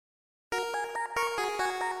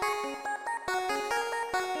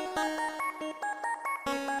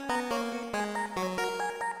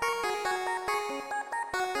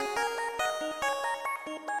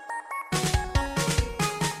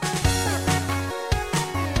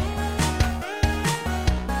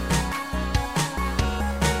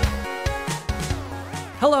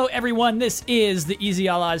everyone. This is the Easy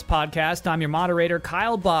Allies podcast. I'm your moderator,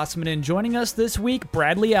 Kyle Bossman, and joining us this week,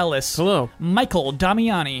 Bradley Ellis. Hello. Michael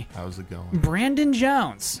Damiani. How's it going? Brandon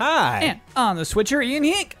Jones. Hi. And on the switcher, Ian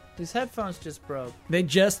Hink. These headphones just broke. They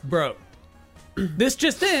just broke. This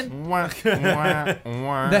just in.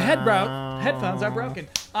 The headphones are broken.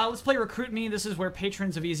 Let's play Recruit Me. This is where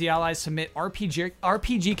patrons of Easy Allies submit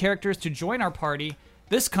RPG characters to join our party.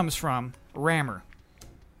 This comes from Rammer.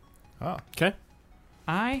 Oh. Okay.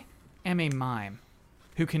 I am a mime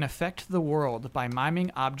who can affect the world by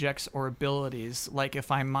miming objects or abilities. Like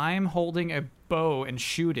if I mime holding a bow and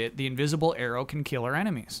shoot it, the invisible arrow can kill our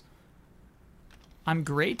enemies. I'm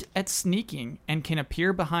great at sneaking and can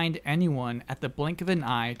appear behind anyone at the blink of an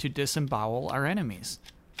eye to disembowel our enemies.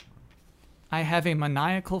 I have a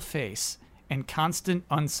maniacal face and constant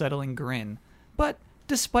unsettling grin, but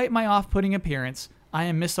despite my off-putting appearance, I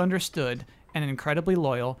am misunderstood and incredibly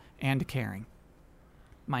loyal and caring.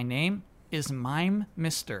 My name is Mime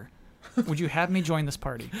Mister. Would you have me join this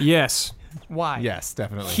party? Yes. Why? Yes,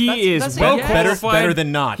 definitely. He That's is a well yes. qualified. Better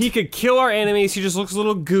than not. He could kill our enemies. He just looks a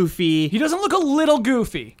little goofy. He doesn't look a little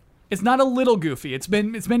goofy. It's not a little goofy. It's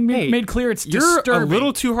been made clear it's You're disturbing. a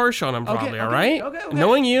little too harsh on him, probably, all right? Okay.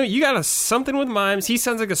 Knowing you got something with mimes. He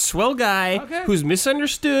sounds like a swell guy who's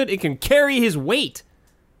misunderstood and can carry his weight.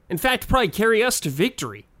 In fact, probably carry us to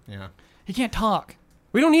victory. Yeah. He can't talk.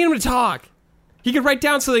 We don't need him to talk. He could write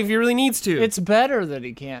down something if he really needs to. It's better that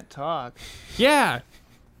he can't talk. Yeah.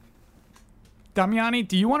 Damiani,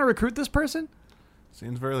 do you want to recruit this person?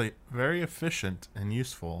 Seems very, very efficient and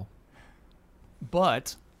useful.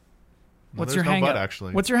 But No, what's there's your no hang but, up?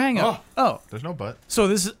 actually. What's your hang up? Oh. There's no but. So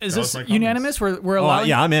this is That was this my unanimous? We're allowing.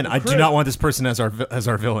 Yeah, I'm in. I do recruit. not want this person as our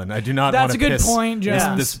villain. I do not That's want a to good piss point,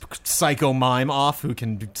 Jones. this psycho mime off who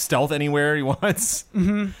can stealth anywhere he wants.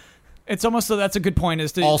 It's almost so that's a good point.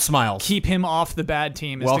 Is to All smiles. keep him off the bad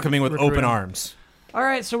team. Is to Welcoming with recruit open him. arms. All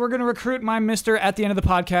right, so we're going to recruit my Mister at the end of the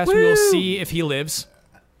podcast. We will see if he lives.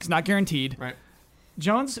 It's not guaranteed. Right.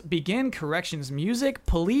 Jones, begin corrections music,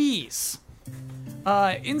 please.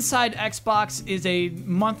 Inside Xbox is a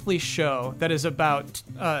monthly show that is about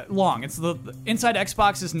long. It's the Inside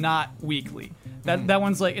Xbox is not weekly. That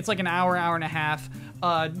one's like it's like an hour and a half,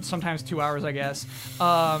 sometimes 2 hours, I guess.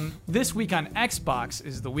 This week on Xbox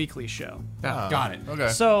is the weekly show. Got it. Okay.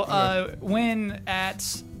 So when at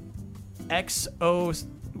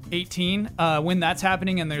XO18, when that's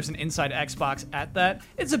happening and there's an Inside Xbox at that,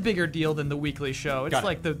 it's a bigger deal than the weekly show. It's Got it.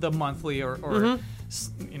 like the monthly or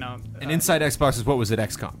you know. And Inside Xbox is what was it,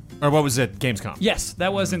 XCOM? Or what was it, Gamescom? Yes,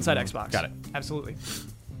 that was Inside Xbox. Got it. Absolutely.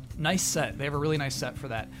 Nice set. They have a really nice set for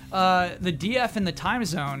that. The DF in the time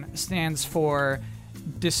zone stands for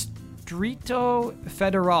Distrito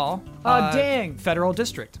Federal. Dang. Federal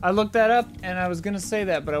District. I looked that up, and I was going to say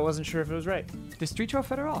that, but I wasn't sure if it was right. Distrito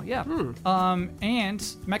Federal, yeah.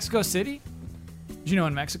 And Mexico City. Did you know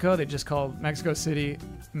in Mexico they just call Mexico City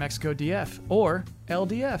Mexico DF or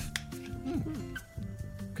LDF?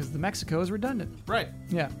 Because the Mexico is redundant. Right.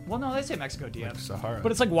 Yeah. Well, no, they say Mexico DF. Like Sahara.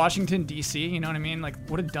 But it's like Washington, D.C., you know what I mean? Like,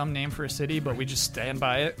 what a dumb name for a city, but we just stand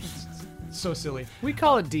by it. It's so silly. We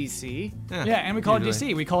call it DC. Yeah, and we call it usually.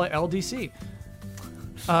 D.C. We call it LDC.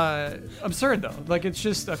 Absurd, though. Like, it's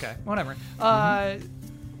just, okay, whatever.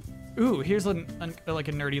 Here's like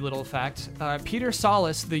a nerdy little fact. Peter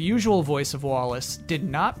Salas, the usual voice of Wallace, did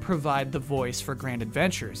not provide the voice for Grand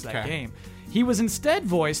Adventures, that game. He was instead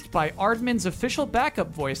voiced by Aardman's official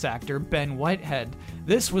backup voice actor, Ben Whitehead.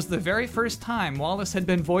 This was the very first time Wallace had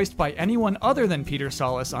been voiced by anyone other than Peter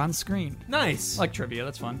Salas on screen. Nice. Like trivia,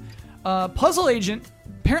 that's fun. Puzzle Agent,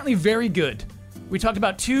 apparently very good. We talked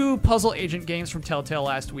about 2 Puzzle Agent games from Telltale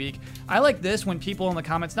last week. I like this when people in the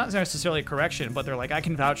comments, not necessarily a correction, but they're like, I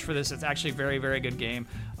can vouch for this. It's actually a very, very good game.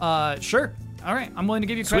 Sure. All right. I'm willing to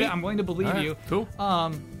give you credit. Sweet. I'm willing to believe you. Cool.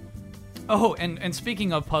 And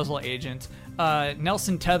speaking of Puzzle Agent,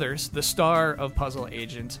 Nelson Tethers, the star of Puzzle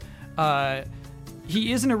Agent,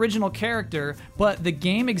 he is an original character, but the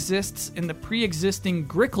game exists in the pre-existing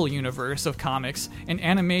Grickle universe of comics and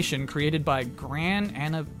animation created by Gran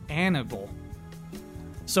Annable.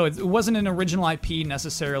 So it wasn't an original IP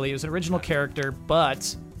necessarily. It was an original character,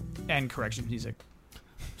 but... And correction music.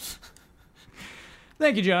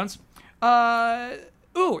 Thank you, Jones. You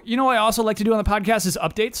know what I also like to do on the podcast is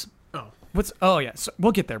updates. Oh, yeah. So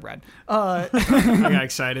we'll get there, Brad. I got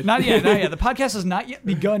excited. Not yet. The podcast has not yet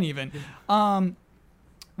begun even.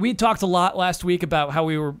 We talked a lot last week about how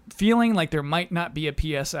we were feeling like there might not be a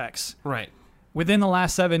PSX. Right. Within the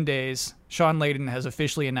last 7 days, Sean Layden has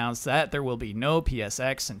officially announced that there will be no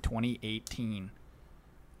PSX in 2018.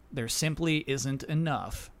 There simply isn't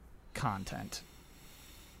enough content.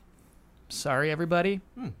 Sorry, everybody.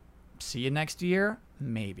 See you next year,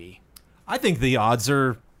 maybe. I think the odds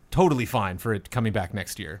are totally fine for it coming back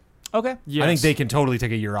next year. Okay. Yes. I think they can totally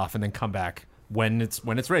take a year off and then come back when it's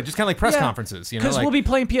ready. Just kind of like press Yeah. conferences, you know. Because Like, we'll be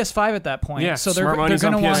playing PS5 at that point. Yeah, so smart they're money's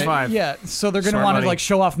going to on want PS5. Yeah, so they're going to Smart want to money. like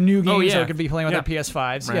show off new games yeah. they could be playing with Yeah. their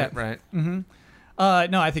PS5s. right, yeah. right.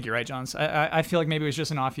 No, I think you're right, Johns. I feel like maybe it was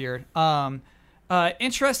just an off year.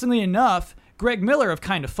 Interestingly enough, Greg Miller of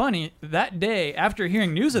Kinda Funny, that day after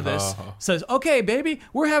hearing news of this, says, "Okay, baby,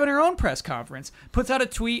 we're having our own press conference." Puts out a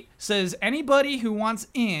tweet, says, "Anybody who wants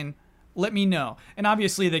in, let me know." And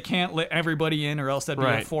obviously they can't let everybody in or else that'd be a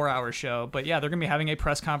Right. 4-hour show. But yeah, they're going to be having a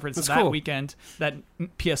press conference That's that cool. weekend that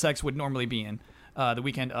PSX would normally be in, the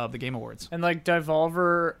weekend of the Game Awards. And like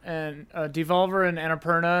Devolver and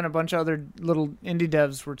Annapurna and a bunch of other little indie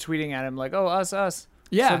devs were tweeting at him like, "Oh, us."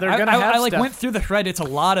 Yeah, So they're gonna have I like stuff. went through the thread. It's a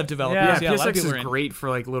lot of developers. Yeah, Yeah, a lot of PSX people is are in. great for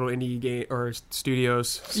like little indie game or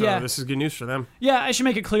studios. So Yeah. this is good news for them. Yeah, I should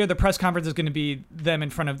make it clear the press conference is going to be them in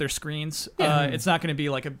front of their screens. It's not going to be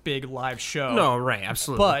like a big live show. No, right,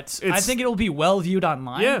 absolutely. But I think it'll be well viewed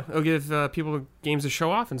online. yeah, it'll give people games to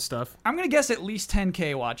show off and stuff. I'm going to guess at least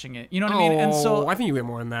 10K watching it. You know what I mean? And so I think you get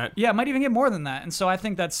more than that. yeah, it might even get more than that. And so I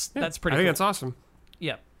think that's pretty I think cool. that's awesome.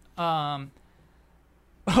 Yeah.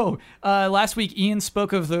 Last week Ian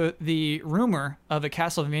spoke of the rumor of a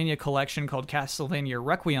Castlevania collection called Castlevania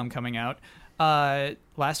Requiem coming out.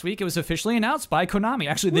 Last week it was officially announced by Konami,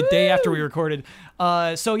 actually the day after we recorded.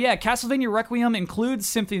 So yeah, Castlevania Requiem includes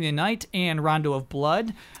Symphony of the Night and Rondo of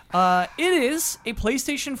Blood. It is a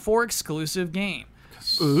PlayStation 4 exclusive game.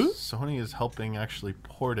 Sony is helping actually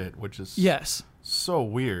port it, which is Yes. so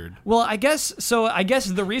weird. Well, I guess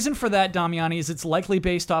the reason for that, Damiani, is it's likely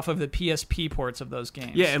based off of the PSP ports of those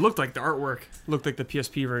games. Yeah, it looked like the artwork looked like the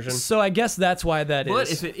PSP version. So I guess that's why that is.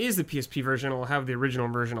 But if it is the PSP version, it'll have the original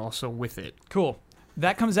version also with it. Cool.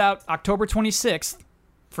 That comes out October 26th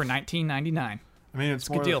for $19.99. I mean, it's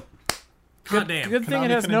Good more deal. God damn. Good thing Konami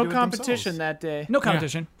it has couldn't no do it competition themselves. that day. No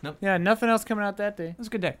competition. Yeah, nothing else coming out that day. It was a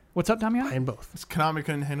good day. What's up, Damiani? And both. Konami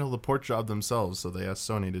couldn't handle the port job themselves, so they asked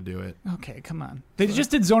Sony to do it. Okay, come on. They just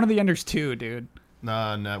did Zone of the Enders 2, dude.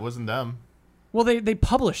 No, it wasn't them. Well, they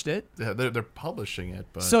published it. They're publishing it,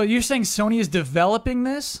 but So you're saying Sony is developing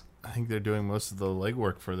this? I think they're doing most of the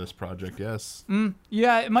legwork for this project. Yes,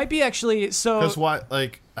 Yeah, it might be actually. So because what?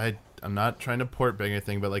 Like, I'm not trying to port bang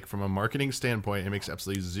anything, but like from a marketing standpoint, it makes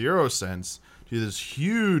absolutely zero sense to do this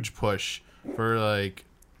huge push for like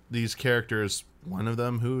these characters. One of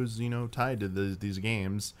them who's tied to these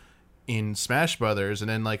games in Smash Brothers, and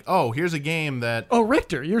then like, oh, here's a game that. Oh,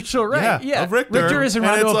 Richter, you're so right. Yeah, of Richter. Richter is in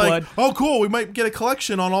and Rondo it's of like, Blood. oh, cool, we might get a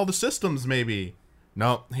collection on all the systems, maybe.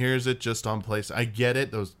 No, here's it just on place. I get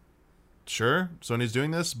it. Sure, Sony's doing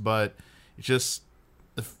this, but it's just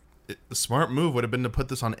the smart move would have been to put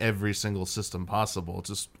this on every single system possible. It's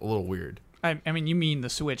just a little weird. I mean, you mean the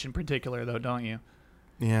Switch in particular, though, don't you?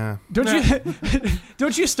 Yeah.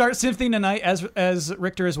 Don't you start Symphony of the Night as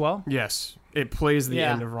Richter as well? Yes, it plays the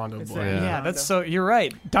Yeah. end of Rondo It's Blood. a- Yeah, that's so. You're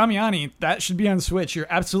right, Damiani. That should be on Switch. You're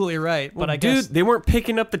absolutely right. Well, But I dude, guess, they weren't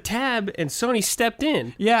picking up the tab, and Sony stepped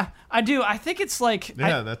in. yeah, I do. I think it's like,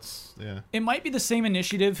 Yeah, it might be the same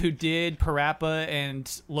initiative who did Parappa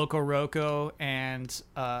and Loco Roco and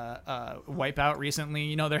Wipeout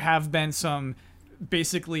recently. There have been some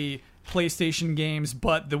basically PlayStation games,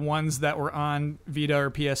 but the ones that were on Vita or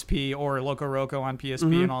PSP or Loco Roco on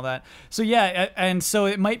PSP and all that. So yeah, and so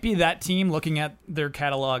it might be that team looking at their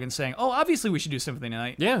catalog and saying, "Oh, obviously we should do Symphony of the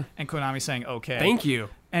Night." Yeah. And Konami saying, "Okay." Thank you.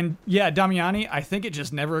 And yeah, Damiani, I think it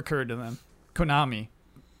just never occurred to them, Konami,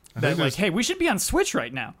 that like, there's- hey, we should be on Switch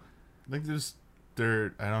right now. I think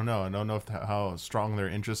they're. I don't know. I don't know how strong their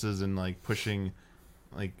interest is in like pushing,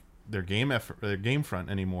 like their game effort, their game front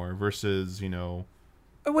anymore versus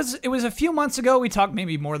It was a few months ago. We talked,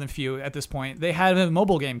 maybe more than few at this point. They had a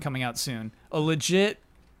mobile game coming out soon, a legit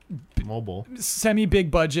mobile.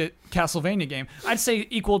 semi-big budget Castlevania game. I'd say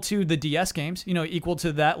equal to the DS games, equal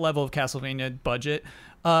to that level of Castlevania budget.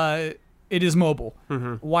 It is mobile.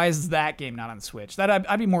 Why is that game not on Switch?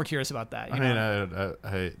 I'd be more curious about that. I mean,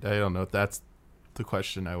 I don't know if that's the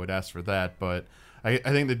question I would ask for that, but I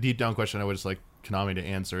think the deep down question I would just like Konami to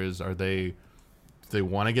answer is: do they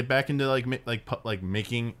want to get back into like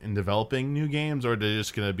making and developing new games, or are they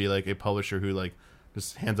just gonna be like a publisher who like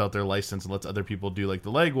just hands out their license and lets other people do like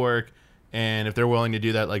the legwork? And if they're willing to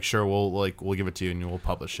do that, like sure, we'll give it to you and we'll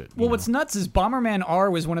publish it. Well, what's nuts is Bomberman R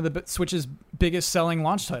was one of the Switch's biggest selling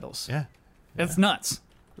launch titles. Yeah. It's nuts.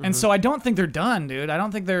 And so I don't think they're done, dude.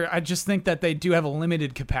 I just think that they do have a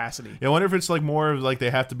limited capacity. Yeah, I wonder if it's like more of like they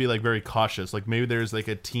have to be like very cautious. Like maybe there's like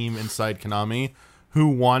a team inside Konami who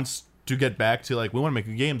wants to get back to like we want to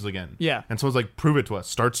make games again. Yeah. And someone's like, prove it to us.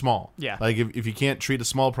 Start small. Yeah. Like if you can't treat a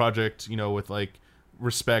small project, with like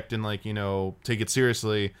respect and like take it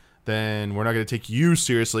seriously, then we're not going to take you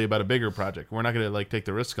seriously about a bigger project. We're not going to like take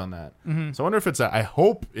the risk on that. Mm-hmm. So I wonder if it's that. I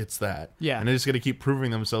hope it's that. Yeah. And they're just going to keep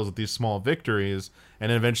proving themselves with these small victories,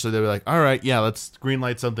 and then eventually they'll be like, all right, yeah, let's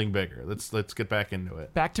greenlight something bigger. Let's get back into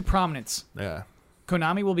it. Back to prominence. Yeah.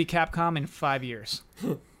 Konami will be Capcom in 5 years.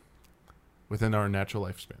 Within our natural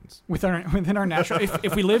lifespans. Within our natural,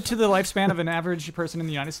 if we live to the lifespan of an average person in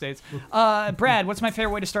the United States. Brad, what's my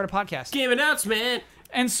favorite way to start a podcast? Game announcement.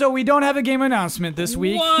 And so we don't have a game announcement this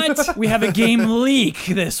week. What? We have a game leak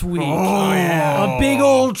this week. Oh, yeah. A big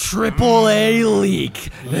old AAA leak.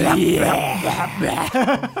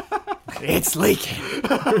 It's leaking.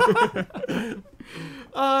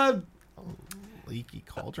 Leaky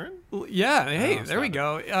cauldron? Yeah, hey, there we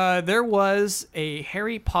go. There was a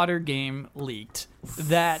Harry Potter game leaked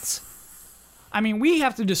that, I mean, we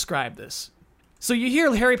have to describe this. So you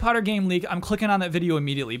hear Harry Potter game leak, I'm clicking on that video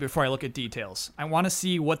immediately before I look at details. I want to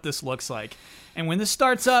see what this looks like. And when this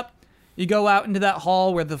starts up, you go out into that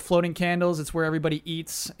hall where the floating candles, it's where everybody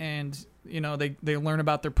eats, and, they learn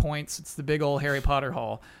about their points. It's the big old Harry Potter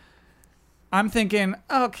hall. I'm thinking,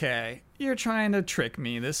 okay, you're trying to trick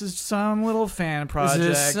me. This is some little fan project.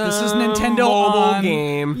 This is Nintendo mobile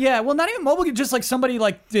game. Yeah, well, not even mobile game. Just like somebody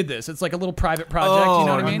did this. It's like a little private project. You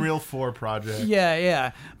know what I mean? Unreal 4 project.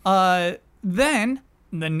 Yeah. Then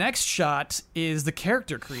the next shot is the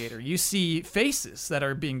character creator. You see faces that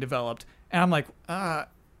are being developed, and I'm like, that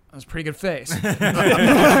was a pretty good face. Not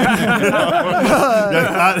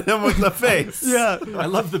him with the face. Yeah. I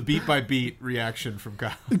love the beat by beat reaction from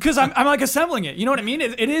Kyle. Because I'm like assembling it. You know what I mean?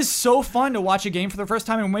 It is so fun to watch a game for the first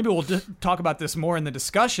time, and maybe we'll talk about this more in the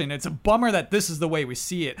discussion. It's a bummer that this is the way we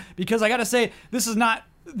see it, because I gotta say, this is not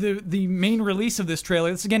the main release of this trailer.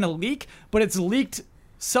 It's again a leak, but it's leaked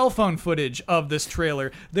cell phone footage of this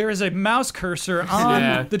trailer. There is a mouse cursor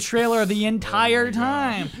on the trailer the entire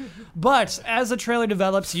time. But as the trailer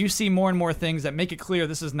develops, you see more and more things that make it clear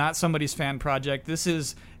this is not somebody's fan project. This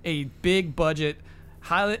is a big budget,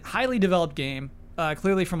 highly developed game,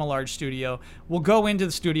 clearly from a large studio. We'll go into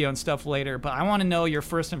the studio and stuff later, but I want to know your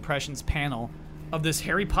first impressions panel of this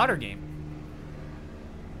Harry Potter game.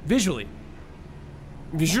 Visually.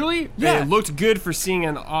 Visually? Yeah. It looked good for seeing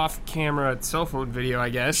an off-camera cell phone video, I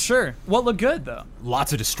guess. Sure. What looked good, though?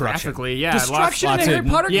 Lots of destruction. Graphically, yeah. Destruction in lots a Harry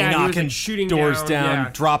Potter game? Yeah, he was, knocking like, shooting doors down, yeah.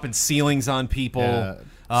 dropping ceilings on people. Yeah.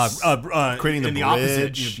 Creating in the the opposite,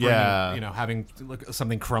 bridge, you bring, yeah. having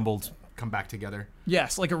something crumbled come back together.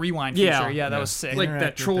 Yes, like a rewind feature. Yeah, that was sick. Like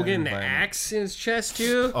that Interactive troll getting the environment. axe in his chest,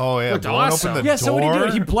 too. Oh, yeah. Looked Blowing awesome. open the Yeah, so what did he do?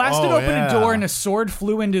 door? He blasted Oh, open yeah. a door and a sword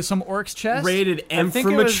flew into some orc's chest? Rated M think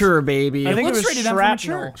for it was- mature, baby. I think it looks was rated M for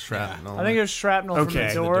shrapnel. mature. Shrapnel. I think it was shrapnel from Okay. the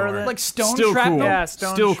The door. door. that- Like stone Still shrapnel? cool. yeah,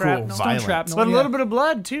 stone Still cool. shrapnel. Stone Violent. shrapnel. But a yeah. little bit of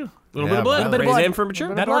blood, too. little Yeah, bit of blood. blood. Rated M for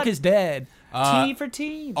mature. That orc is dead. T for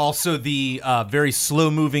teen. Also, the very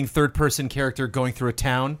slow-moving third-person character going through a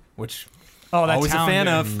town, which Oh, that always town, a fan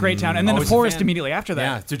dude. of. Great town. And then the Always a forest fan. immediately after that.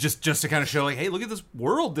 Yeah, to just to kind of show like, hey, look at this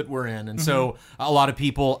world that we're in. And so a lot of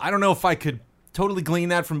people, I don't know if I could totally glean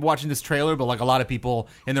that from watching this trailer, but like a lot of people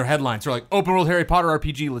in their headlines are like, open world Harry Potter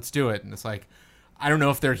RPG, let's do it. And it's like, I don't know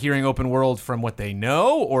if they're hearing open world from what they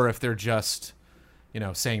know or if they're just,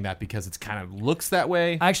 saying that because it's kind of looks that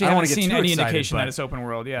way. I actually don't haven't wanna get seen too any excited, indication but that it's open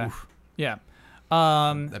world. Yeah. Yeah.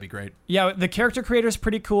 that'd be great. Yeah, the character creator is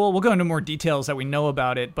pretty cool. We'll go into more details that we know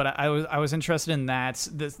about it, but I was interested in that.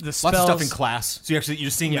 The spells. Lots of stuff in class. So you're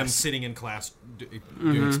just seeing them Yes. sitting in class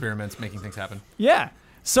doing experiments, making things happen. Yeah.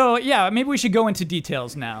 So, yeah, maybe we should go into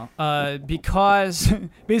details now, because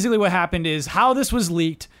basically what happened is how this was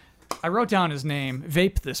leaked. I wrote down his name,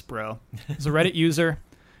 Vape This Bro. He's a Reddit user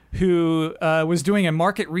who was doing a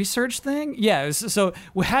market research thing. Yeah, so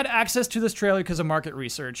we had access to this trailer because of market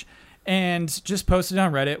research, and just posted it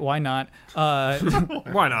on Reddit. Why not?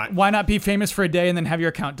 Why not? Why not be famous for a day and then have your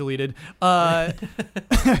account deleted?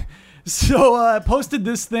 So posted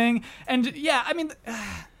this thing, and yeah, I mean,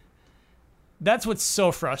 that's what's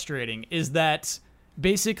so frustrating is that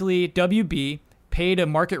basically WB paid a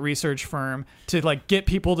market research firm to like get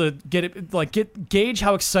people to gauge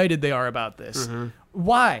how excited they are about this.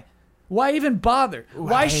 Why? Why even bother?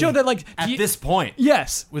 Why show that like At this point,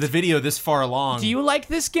 Yes. with a video this far along, Do you like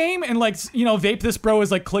this game? And like, Vape This Bro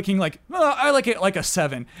is like clicking like, oh, I like it like a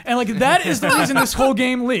 7. And like that is the reason this whole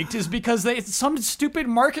game leaked is because it's some stupid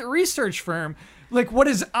market research firm. Like what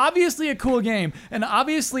is obviously a cool game and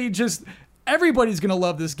obviously just everybody's going to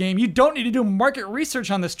love this game. You don't need to do market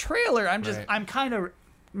research on this trailer. I'm Right. I'm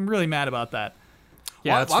really mad about that.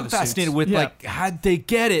 Yeah, Well, that's for I'm the fascinated suits. with Yeah. like how'd they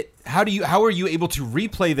get it? How are you able to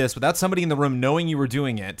replay this without somebody in the room knowing you were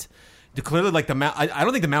doing it? Clearly, like the mouse, I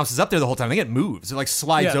don't think the mouse is up there the whole time. I think it moves. It like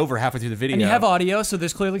slides over halfway through the video. And you have audio, so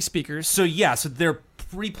there's clearly speakers. So they're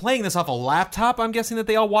replaying this off a laptop. I'm guessing that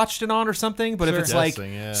they all watched it on or something. But if it's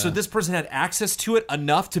so this person had access to it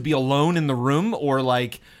enough to be alone in the room or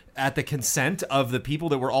like at the consent of the people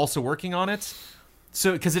that were also working on it.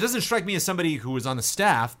 So, because it doesn't strike me as somebody who was on the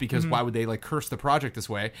staff, because why would they like curse the project this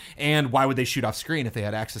way, and why would they shoot off screen if they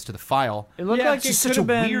had access to the file? It looked like It's it just could such a have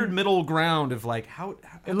been weird middle ground of like how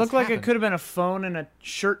It looked like it could have been a phone in a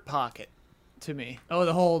shirt pocket to me.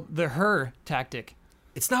 Oh, the her tactic.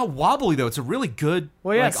 It's not wobbly though. It's a really good.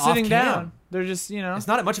 Well, yeah, like, sitting off-cam. down. They're just It's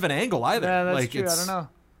not at much of an angle either. Yeah, that's like, true. It's, I don't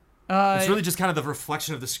know. It's really just kind of the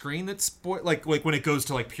reflection of the screen that's like when it goes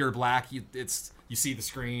to like pure black, you see the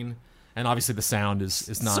screen. And obviously the sound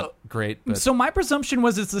is not great. But. So my presumption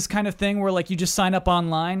was it's this kind of thing where like you just sign up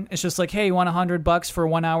online. It's just like, hey, you want $100 for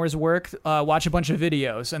 1 hour's work? Watch a bunch of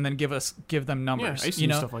videos and then give them numbers. Yeah, I see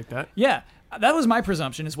stuff like that. Yeah, that was my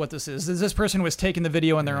presumption. Is what this is. This person was taking the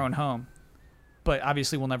video in their own home, but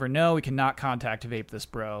obviously we'll never know. We cannot contact Vape this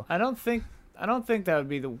bro. I don't think that would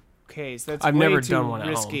be the case. That's I've way never too done one at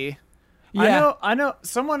risky. home. Yeah. I know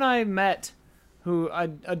someone I met who I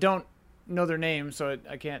don't know their name, so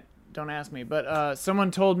I can't. Don't ask me. But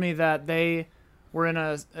someone told me that they were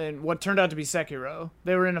in what turned out to be Sekiro.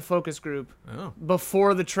 They were in a focus group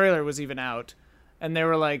before the trailer was even out, and they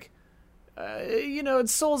were like,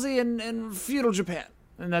 it's Soulsy and feudal Japan,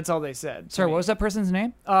 and that's all they said. Sorry, what was that person's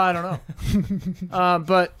name? I don't know.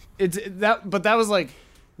 But that was like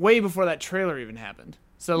way before that trailer even happened.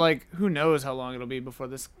 So like, who knows how long it'll be before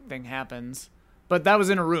this thing happens? But that was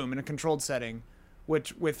in a room in a controlled setting,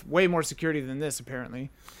 which with way more security than this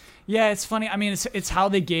apparently. Yeah, it's funny. I mean, it's how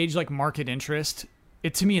they gauge like market interest.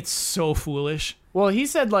 To me, it's so foolish. Well, he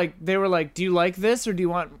said like they were like, "Do you like this or do you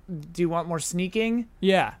want more sneaking?"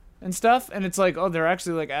 Yeah, and stuff. And it's like, oh, they're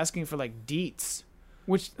actually like asking for like deets,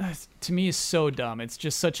 which to me is so dumb. It's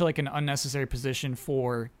just such like an unnecessary position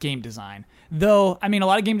for game design. Though, I mean, a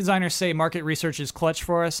lot of game designers say market research is clutch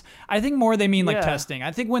for us. I think more they mean like testing.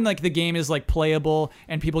 I think when like the game is like playable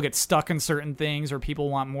and people get stuck in certain things or people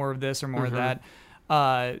want more of this or more of that.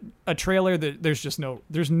 A trailer that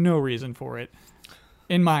there's no reason for it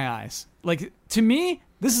in my eyes. Like to me,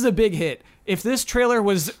 this is a big hit. If this trailer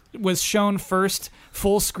was shown first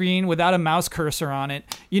full screen without a mouse cursor on it,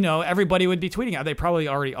 everybody would be tweeting out. They probably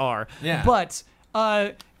already are. Yeah. But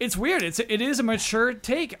it's weird. It is a mature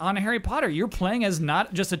take on Harry Potter. You're playing as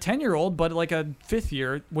not just a 10-year-old, but like a 5th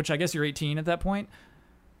year, which I guess you're 18 at that point.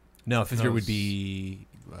 No, 5th year would be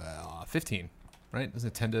 15. Right? Isn't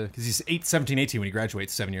it 10 to... Because he's 17, 18 when he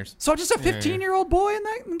graduates, 7 years. So just a 15-year-old boy in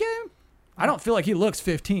that game? I don't feel like he looks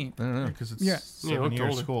 15. I don't know. Because it's Yeah, 7-year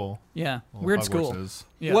older. school. Yeah, Well, weird Hogwarts school. is.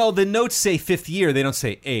 Yeah. Well, the notes say 5th year. They don't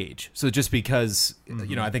say age. So just because,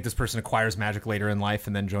 I think this person acquires magic later in life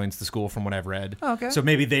and then joins the school from what I've read. Oh, okay. So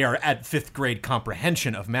maybe they are at 5th grade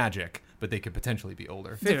comprehension of magic, but they could potentially be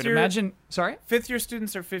older. Dude, imagine... Sorry? 5th year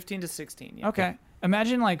students are 15 to 16. Yeah. Okay.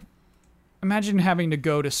 Imagine having to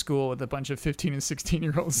go to school with a bunch of 15 and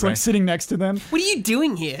 16-year-olds, like Right. sitting next to them. What are you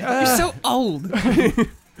doing here? You're so old.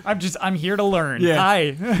 I'm here to learn. Yeah.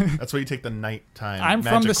 Hi. That's why you take the nighttime I'm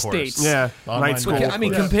magic from the course. States. Yeah, The online night school. magic I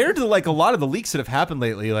mean, course. compared to like a lot of the leaks that have happened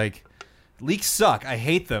lately, like leaks suck. I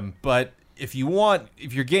hate them, but if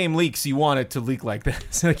your game leaks, you want it to leak like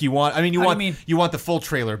this. Like you want the full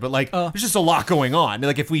trailer, but like there's just a lot going on.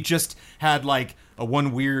 Like if we just had like a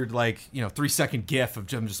one weird 3-second gif of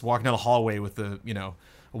them just walking down the hallway with the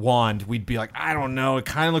wand, we'd be like, I don't know, it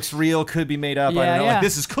kind of looks real, could be made up. I don't know. Yeah. Like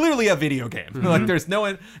this is clearly a video game. Like there's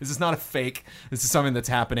this is not a fake. This is something that's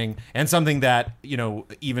happening and something that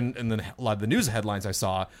even in a lot of the news headlines I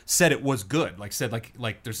saw said it was good. Like said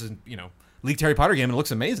like there's a leaked Harry Potter game and it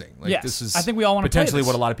looks amazing. Like Yes. this is I think we all wanna play potentially this.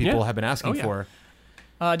 what a lot of people Yeah. have been asking Oh, yeah. for.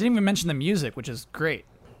 Didn't even mention the music, which is great.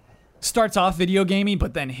 Starts off video gamey,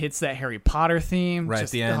 but then hits that Harry Potter theme. Right Just-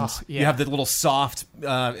 at the end, oh, yeah. you have the little soft.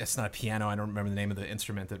 It's not a piano. I don't remember the name of the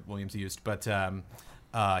instrument that Williams used, but he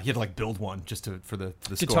had to like build one just for the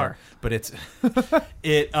Guitar. score. But it's when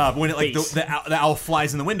it like the owl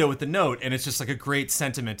flies in the window with the note, and it's just like a great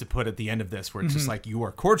sentiment to put at the end of this, where it's just like you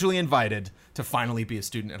are cordially invited to finally be a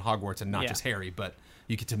student at Hogwarts, and not Yeah. just Harry, but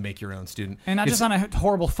you get to make your own student. And not just on a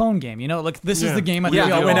horrible phone game. Like this is Yeah. the game I think Yeah,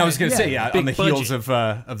 we all and I want. was gonna say on Big the heels budget.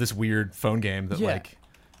 of this weird phone game that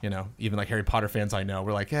Yeah. even like Harry Potter fans I know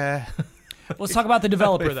were like, Let's talk about the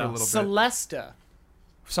developer For a though. little bit. Celesta.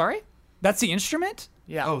 Sorry? That's the instrument?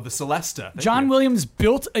 Yeah. oh, the Celesta. Thank John you. Williams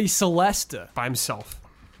built a Celesta. By himself.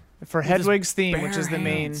 For his Hedwig's theme, bare which is the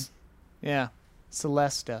main. hands. Yeah.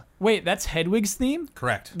 Celesta. Wait, that's Hedwig's theme?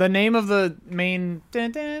 Correct. The name of the main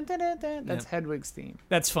that's Hedwig's theme.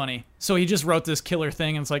 That's funny. So he just wrote this killer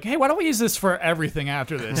thing and it's like, hey, why don't we use this for everything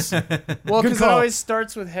after this? Well, because it call. always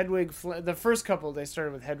starts with Hedwig. The first couple, they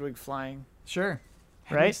started with Hedwig flying. Sure.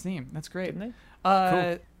 Right? Hedwig's theme. That's great. Didn't they?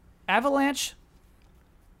 Cool. Avalanche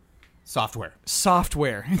Software.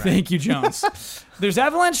 Software. Thank you, Jones. There's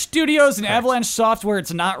Avalanche Studios and Avalanche Software.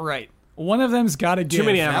 It's not right. One of them's got to give. Too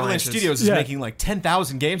many Avalanche Avalanches. Studios is making like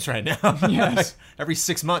 10,000 games right now. Yes. Like, every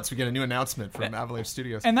 6 months we get a new announcement from Avalanche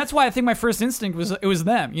Studios. And that's why I think my first instinct was it was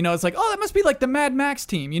them. You know, it's like, oh, that must be like the Mad Max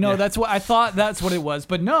team. You know, that's what I thought. That's what it was.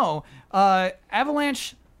 But no,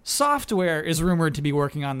 Avalanche Software is rumored to be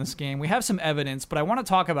working on this game. We have some evidence, but I want to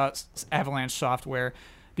talk about Avalanche Software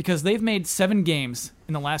because they've made 7 games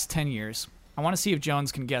in the last 10 years. I want to see if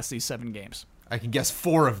Jones can guess these 7 games. I can guess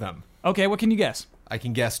 4 of them. Okay, what can you guess? I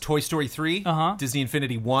can guess Toy Story 3, Disney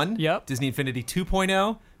Infinity 1, Yep. Disney Infinity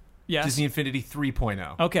 2.0, Yes. Disney Infinity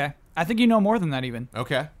 3.0. Okay. I think you know more than that even.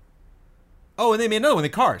 Okay. Oh, and they made another one, the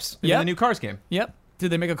Cars. They made Yep. the new Cars game. Yep. Did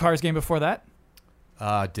they make a Cars game before that?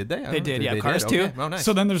 Did they? I don't They know. did, yeah. They Cars did? 2. Okay. Oh, nice.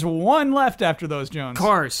 So then there's one left after those, Jones.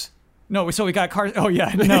 Cars. No, so we got Cars. Oh,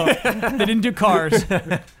 yeah. No, they didn't do Cars.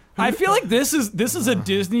 I feel like this is a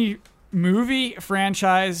Disney movie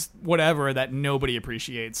franchise, whatever, that nobody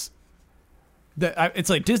appreciates. It's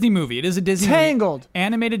like Disney movie. It is a Disney Tangled. movie.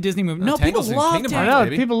 Animated Disney movie. No, people Tangled's in love Kingdom I Hearts, Tangled. know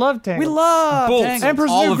baby. people love We Tangled. love Bolt. Tangled.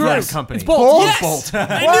 Emperor's All New of Groove. that company. It's Bolt. Yes. Bolt. I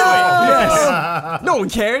knew it. Yes. No one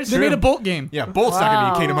cares. They made a Bolt game. Yeah, Bolt's not going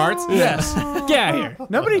to be Kingdom Hearts. Yes. Get out of here.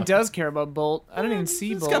 Nobody does care about Bolt. I don't even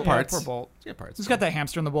see Bolt. got parts. Poor Bolt. It's got parts. He's got that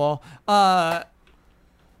hamster in the ball. That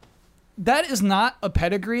is not a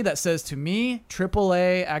pedigree that says to me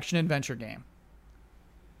AAA action adventure game.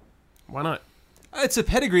 Why not? It's a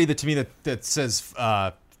pedigree that to me that says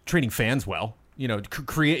treating fans well. You know,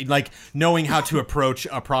 create like knowing how to approach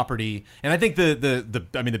a property. And I think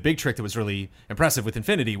the big trick that was really impressive with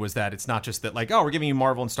Infinity was that it's not just that like, oh, we're giving you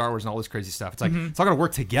Marvel and Star Wars and all this crazy stuff. It's like it's all going to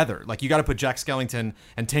work together. Like you got to put Jack Skellington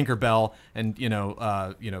and Tinkerbell and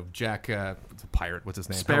Jack the pirate, what's his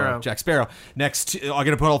name? Sparrow. Jack Sparrow. Next, I'm going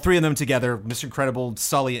to put all 3 of them together. Mr. Incredible,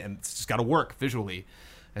 Sully, and it's just got to work visually.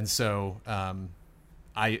 And so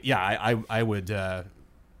I would.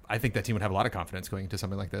 I think that team would have a lot of confidence going into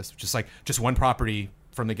something like this. Just one property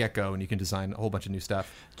from the get-go, and you can design a whole bunch of new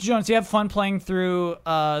stuff. Jones, do you have fun playing through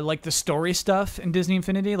like the story stuff in Disney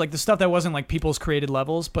Infinity? Like the stuff that wasn't like people's created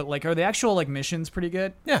levels, but like are the actual like missions pretty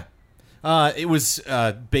good? Yeah. It was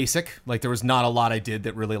basic. Like there was not a lot I did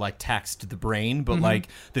that really like taxed the brain, but like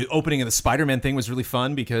the opening of the Spider-Man thing was really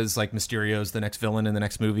fun because like Mysterio's the next villain in the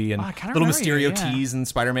next movie, and I kinda little remember you, Mysterio yeah. tease in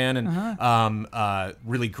Spider-Man, and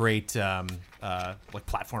really great like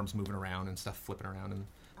platforms moving around and stuff flipping around in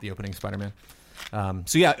the opening Spider-Man.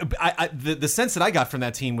 So yeah, the sense that I got from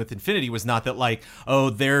that team with Infinity was not that like,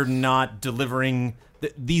 oh, they're not delivering.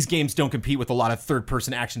 These games don't compete with a lot of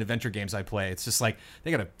third-person action adventure games I play. It's just like they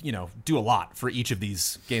got to do a lot for each of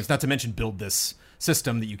these games. Not to mention build this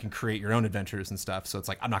system that you can create your own adventures and stuff. So it's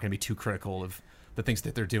like I'm not going to be too critical of the things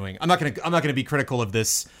that they're doing. I'm not going to be critical of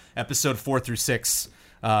this episode 4 through 6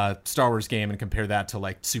 Star Wars game and compare that to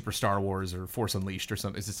like Super Star Wars or Force Unleashed or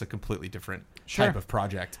something. It's just a completely different type of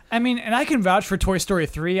project. I mean, and I can vouch for Toy Story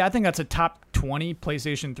 3. I think that's a top 20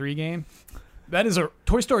 PlayStation 3 game.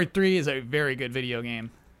 Toy Story 3 is a very good video game.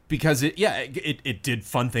 Because it did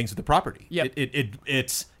fun things with the property. Yep.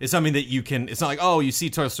 It's something that you can. It's not like, oh, you see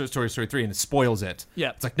Toy Story 3 and it spoils it.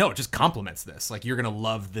 Yeah. It's like, no, it just complements this. Like you're gonna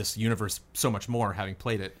love this universe so much more having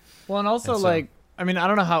played it. Well, and also And so- like, I mean, I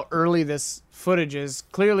don't know how early this footage is.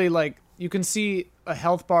 Clearly, like you can see a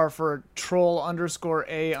health bar for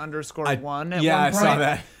troll_A_1 at yeah, one I point. saw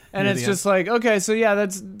that. And near it's the just like, okay, so yeah,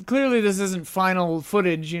 that's clearly this isn't final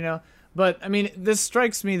footage, But I mean, this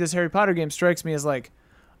Harry Potter game strikes me as like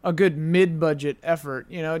a good mid-budget effort.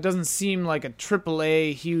 It doesn't seem like a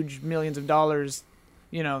AAA, huge millions of dollars,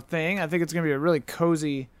 thing. I think it's gonna be a really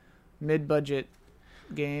cozy mid-budget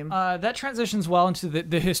game. That transitions well into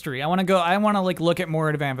the history. I want to like look at more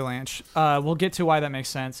of Avalanche. We'll get to why that makes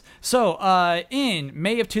sense. So, in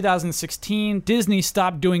May of 2016, Disney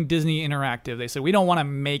stopped doing Disney Interactive. They said, we don't want to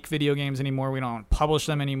make video games anymore. We don't publish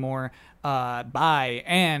them anymore. Bye.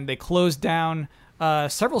 And they closed down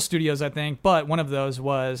several studios, I think, but one of those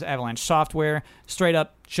was Avalanche Software. Straight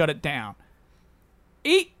up shut it down.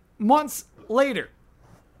 8 months later,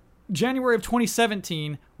 January of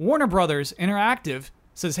 2017, Warner Brothers Interactive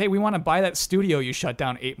says, hey, we want to buy that studio you shut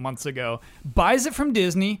down 8 months ago. Buys it from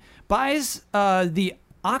Disney, buys the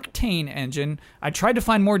Octane engine. I tried to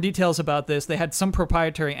find more details about this. They had some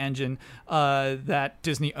proprietary engine that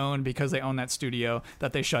Disney owned because they own that studio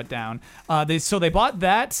that they shut down. So they bought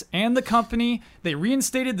that and the company. They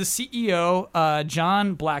reinstated the CEO,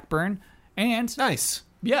 John Blackburn, and Nice.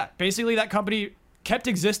 yeah, basically that company kept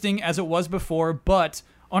existing as it was before, but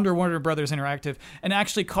under Warner Brothers Interactive. And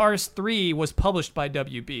actually, Cars 3 was published by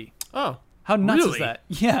WB. Oh. How nuts Really? is that?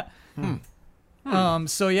 Yeah.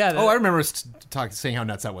 So yeah. Oh, I remember saying how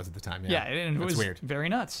nuts that was at the time. Yeah, and it That's was weird. very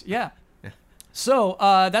nuts. Yeah. So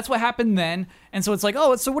that's what happened then, and so it's like,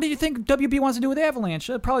 oh, so what do you think WB wants to do with Avalanche?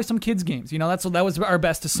 Probably some kids games. You know, that was our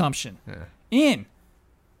best assumption. Yeah. In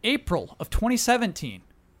April of 2017,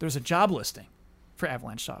 there was a job listing for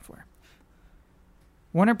Avalanche Software.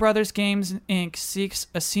 Warner Brothers Games Inc. seeks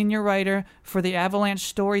a senior writer for the Avalanche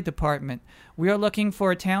Story Department. We are looking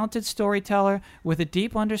for a talented storyteller with a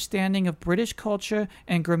deep understanding of British culture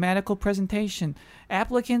and grammatical presentation.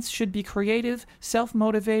 Applicants should be creative,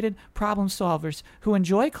 self-motivated problem solvers who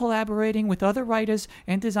enjoy collaborating with other writers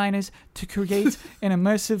and designers to create an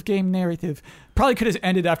immersive game narrative. Probably could have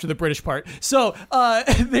ended after the British part. So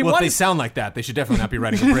If they sound like that, they should definitely not be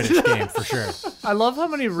writing a British game for sure. I love how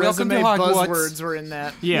many Welcome resume to Hogwarts. buzzwords were in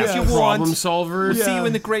that. Yeah, If you problem want- solvers. See you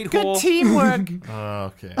in the Great Hall. Teamwork.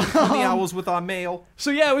 Okay. On the owls with our mail. So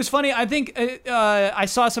yeah, it was funny. I think I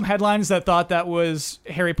saw some headlines that thought that was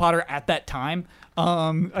Harry Potter at that time.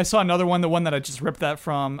 I saw another one, the one that I just ripped that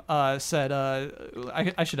from, said,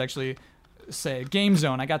 I should actually say Game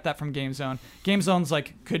Zone. I got that from Game Zone. Game Zone's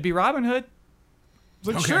like, could be Robin Hood. I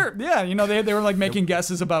was like, sure, yeah. You know, they were like making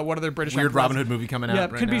guesses about what other British Weird actors- Robin Hood movie coming out. Yeah,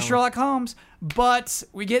 right could be now. Sherlock Holmes. But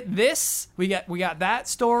we get this. We got that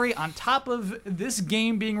story on top of this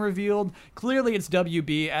game being revealed. Clearly, it's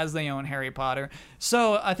WB as they own Harry Potter.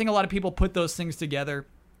 So I think a lot of people put those things together.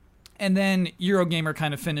 And then Eurogamer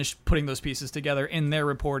kind of finished putting those pieces together in their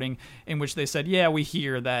reporting, in which they said, yeah, we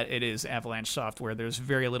hear that it is Avalanche Software. There's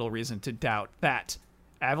very little reason to doubt that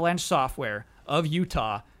Avalanche Software of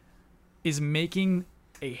Utah is making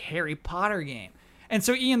a Harry Potter game. And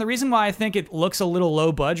so, Ian, the reason why I think it looks a little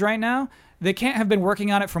low budge right now, they can't have been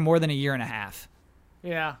working on it for more than a year and a half.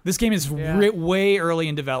 Yeah. This game is way early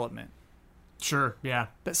in development. Sure, yeah.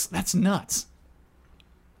 That's nuts.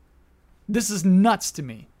 This is nuts to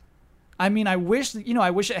me. I mean, I wish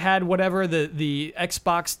it had whatever the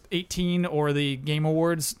Xbox 18 or the Game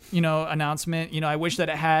Awards, announcement. I wish that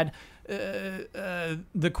it had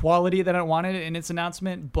the quality that I wanted in its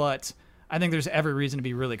announcement, but I think there's every reason to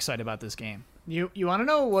be really excited about this game. You want to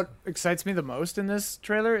know what excites me the most in this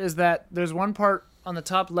trailer is that there's one part on the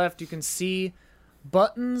top left you can see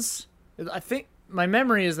buttons. I think my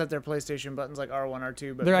memory is that they're PlayStation buttons like R1,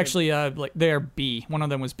 R2, but They're actually they're B. One of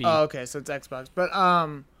them was B. Oh, okay, so it's Xbox, but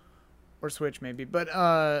or Switch maybe, but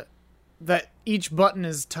that each button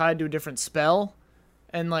is tied to a different spell,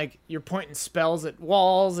 and like you're pointing spells at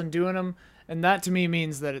walls and doing them, and that to me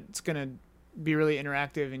means that it's gonna be really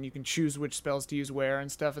interactive and you can choose which spells to use where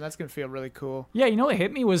and stuff, and that's gonna feel really cool. Yeah, what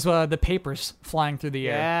hit me was the papers flying through the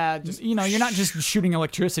air. Yeah, just you're not just shooting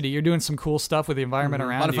electricity. You're doing some cool stuff with the environment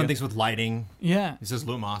around you. A lot of fun things with lighting. Yeah. It says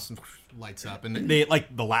Lumos and lights up, and they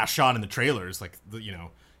like the last shot in the trailer is like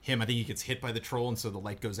him. I think he gets hit by the troll, and so the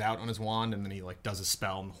light goes out on his wand, and then he like does a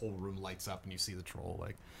spell, and the whole room lights up, and you see the troll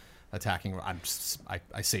like attacking.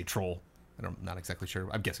 I say troll. I'm not exactly sure.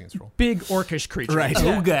 I'm guessing it's troll. Big orcish creature. Right.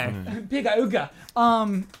 Yeah. Okay. Big auga.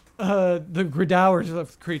 The Gridowers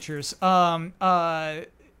of creatures.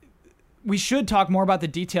 We should talk more about the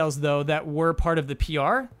details, though, that were part of the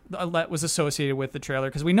PR that was associated with the trailer,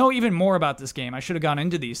 because we know even more about this game. I should have gone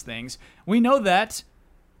into these things. We know that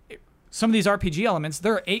some of these RPG elements,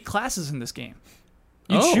 there are 8 classes in this game.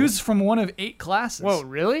 You choose from one of 8 classes. Whoa,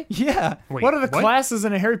 really? Yeah. Wait, What are the classes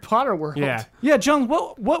in a Harry Potter world? Yeah. Yeah, John,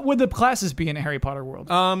 what would the classes be in a Harry Potter world?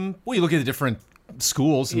 Well, you look at the different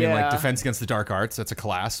schools. I mean, like Yeah. Defense Against the Dark Arts, that's a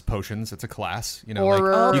class. Potions, that's a class. Or,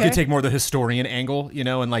 like, you okay. could take more of the historian angle,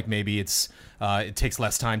 and like maybe it's it takes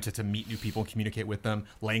less time to meet new people and communicate with them.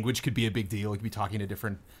 Language could be a big deal. You could be talking to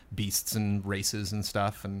different beasts and races and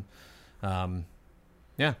stuff. And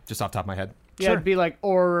just off the top of my head. Yeah, Sure. it'd be like Auror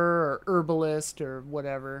or Herbalist or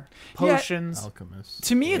whatever. Potions. Alchemist.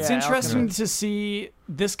 To me, it's Yeah, interesting Alchemist. to see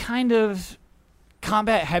this kind of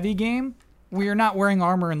combat-heavy game where you're not wearing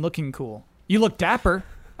armor and looking cool. You look dapper.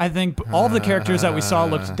 I think all the characters that we saw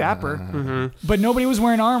looked dapper, but nobody was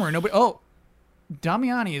wearing armor.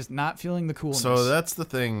 Damiani is not feeling the coolness. So that's the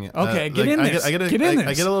thing. Okay, get in this. I get in this.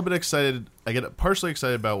 I get a little bit excited. I get partially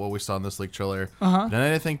excited about what we saw in this leak trailer. Then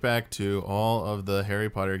I think back to all of the Harry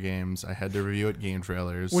Potter games I had to review at game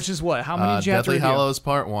trailers. Which is what? How many did you have to Deathly review? Hallows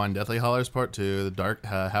Part 1, Deathly Hallows Part 2, The Dark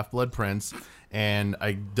Half-Blood Prince, and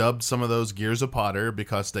I dubbed some of those Gears of Potter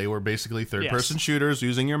because they were basically third-person shooters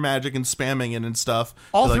using your magic and spamming it and stuff.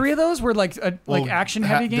 All So, three of those were like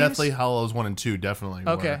action-heavy games? Deathly Hallows 1 and 2 definitely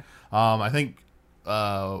Okay. were. I think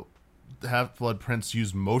Half-Blood Prince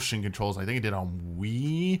used motion controls. I think it did on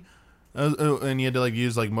Wii. And you had to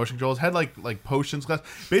use motion controls. Had like potions class.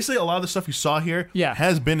 Basically, a lot of the stuff you saw here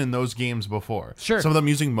has been in those games before. Sure. Some of them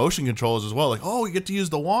using motion controls as well. Like, oh, you get to use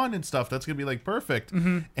the wand and stuff. That's gonna be perfect.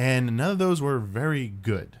 And none of those were very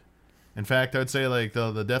good. In fact, I would say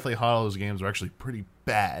the Deathly Hallows games were actually pretty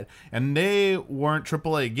bad. And they weren't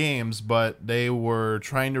AAA games, but they were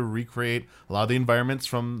trying to recreate a lot of the environments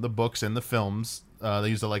from the books and the films. They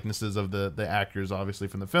used the likenesses of the actors, obviously,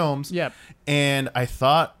 from the films. Yep. And I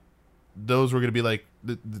thought those were going to be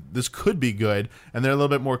this could be good, and they're a little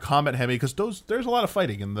bit more combat heavy because there's a lot of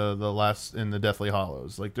fighting in the Deathly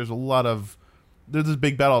Hallows. There's this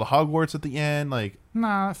big battle at Hogwarts at the end.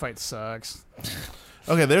 Nah, that fight sucks.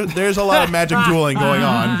 Okay, there's a lot of magic dueling going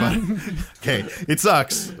on, but okay, it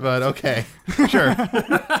sucks, but okay, sure,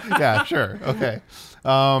 yeah, sure, okay,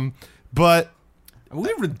 but.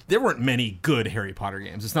 There weren't many good Harry Potter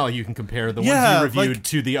games. It's not like you can compare the ones you reviewed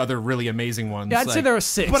to the other really amazing ones. Yeah, I'd say there were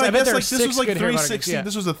 6. But I bet guess there were this was 6 good Harry Potter 360. games.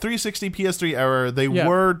 This was a 360 PS3 era. They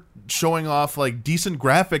were showing off decent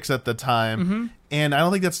graphics at the time, and I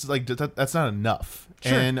don't think that's that's not enough.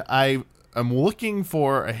 Sure. And I'm looking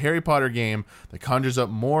for a Harry Potter game that conjures up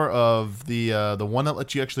more of the one that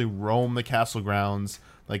lets you actually roam the castle grounds.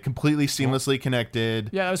 Completely seamlessly connected.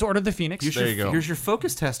 Yeah, that was Order of the Phoenix. There you go. Here's your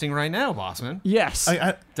focus testing right now, Bossman. Yes.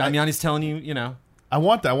 Damiani's telling you, I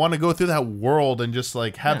want that. I want to go through that world and just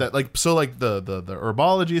have that. The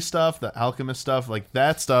herbology stuff, the alchemist stuff,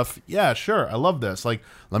 that stuff. Yeah, sure. I love this. Let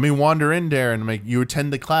me wander in there and you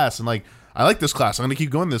attend the class and I like this class. I'm going to keep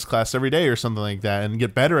going to this class every day or something like that and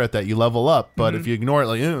get better at that. You level up. But if you ignore it,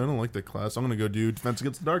 I don't like that class. I'm going to go do Defense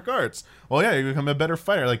Against the Dark Arts. Well, yeah, you become a better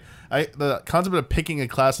fighter. The concept of picking a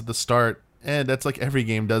class at the start, that's every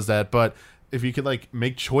game does that. But if you could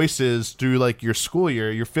make choices through your school year,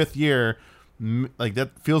 your 5th year,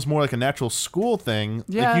 that feels more like a natural school thing.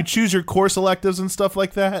 Yeah. You choose your course electives and stuff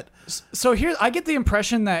like that. So here, I get the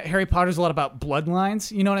impression that Harry Potter's a lot about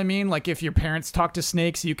bloodlines. You know what I mean? If your parents talk to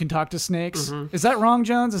snakes, you can talk to snakes. Is that wrong,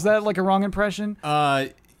 Jones? Is that a wrong impression?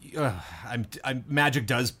 Magic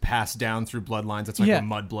does pass down through bloodlines. That's where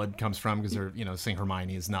mudblood comes from because they're saying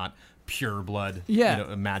Hermione is not pure blood.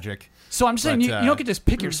 Magic. So I'm saying you don't get to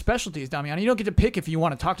pick your specialties, Damiani. You don't get to pick if you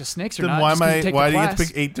want to talk to snakes or Then not. why do do you get to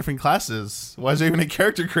pick 8 different classes? Why is there even a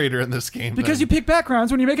character creator in this game? Because you pick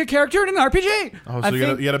backgrounds when you make a character in an RPG. Oh, so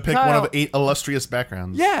you got to pick one of 8 illustrious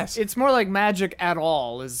backgrounds. Yes. It's more like magic at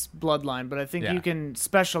all is bloodline, but I think you can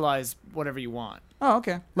specialize whatever you want. Oh,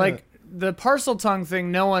 okay. The parcel tongue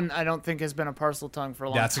thing, no one, I don't think, has been a parcel tongue for a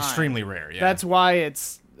long time. That's extremely rare, yeah. That's why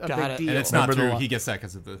it's a Got big it. deal. And it's not true. He gets that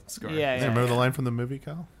because of the scar. Yeah. Remember the line from the movie,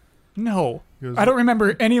 Kyle? No. I don't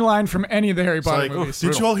remember any line from any of the Harry Potter It's movies.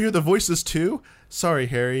 did you all hear the voices too? Sorry,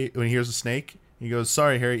 Harry. When he hears a snake, he goes,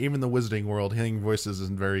 "Sorry, Harry. Even the Wizarding world, hearing voices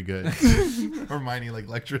isn't very good." Hermione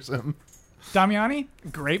lectures him. Damiani,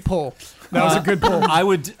 great pull. That was a good pull. I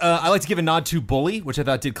like to give a nod to Bully, which I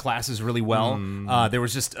thought did classes really well. There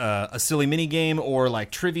was just a silly mini game or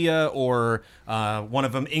trivia or one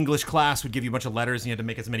of them English class would give you a bunch of letters and you had to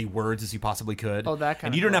make as many words as you possibly could. Oh, that kind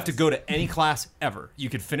And of you don't have class. to go to any class ever. You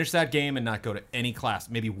could finish that game and not go to any class,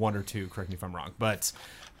 maybe 1 or 2, correct me if I'm wrong. But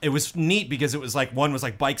it was neat because it was one was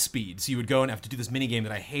bike speed. So you would go and have to do this mini game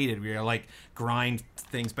that I hated where you grind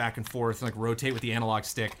things back and forth and rotate with the analog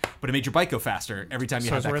stick, but it made your bike go faster every time you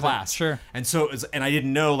had that class. Sure. And so it was, and I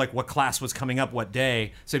didn't know what class was coming up what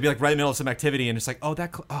day. So it'd be right in the middle of some activity and it's oh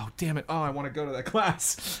damn it. Oh, I want to go to that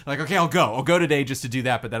class. Okay, I'll go today just to do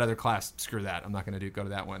that, but that other class, screw that. I'm not going to go to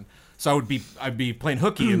that one. So I'd be playing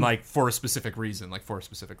hooky and for a specific reason, for a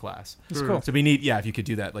specific class. That's cool. So it'd be neat, if you could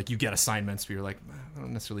do that. You get assignments where you're I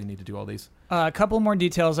don't necessarily need to do all these. A couple more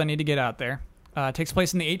details I need to get out there. Takes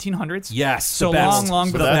place in the 1800s. Yes, So the best. long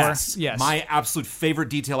The before. best. Yes. My absolute favorite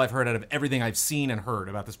detail I've heard out of everything I've seen and heard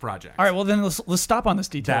about this project. All right, well then let's stop on this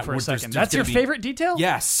detail for a second. That's your favorite detail?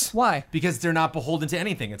 Yes. Why? Because they're not beholden to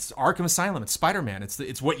anything. It's Arkham Asylum. It's Spider-Man.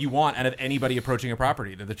 It's what you want out of anybody approaching a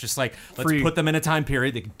property. They're just let's Free. put them in a time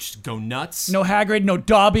period. They can just go nuts. No Hagrid, no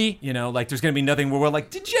Dobby. There's going to be nothing where we're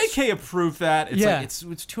did JK approve that? It's Yeah.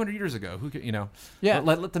 it's 200 years ago. Who could, Yeah.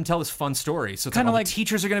 Let them tell this fun story. So it's Kinda all the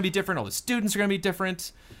teachers are going to be different. All the students are are gonna be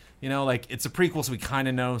different. You know, like it's a prequel, so we kind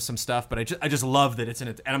of know some stuff. But I just love that it's in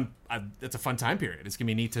it, and it's a fun time period. It's gonna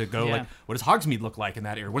be neat to go. Like, what does Hogsmeade look like in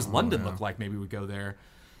that era? What does London look like? Maybe we go there.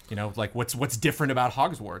 You know, like what's different about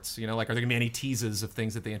Hogwarts? You know, like are there gonna be any teases of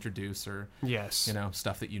things that they introduce, or yes, you know,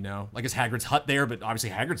 stuff that you know? Like is Hagrid's hut there? But obviously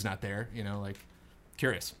Hagrid's not there. You know, like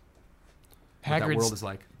curious. What that world is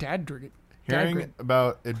like. Dadgrid. Hearing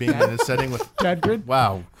about it being in a setting with Dadgrid.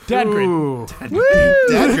 Wow. Dadgrid.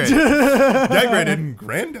 Dadgrid. Dadgrid and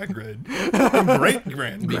Grand Dadgrid. And Great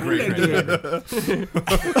Grand.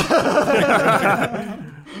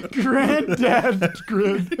 Granddad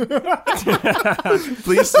grid.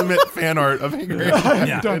 Please submit fan art of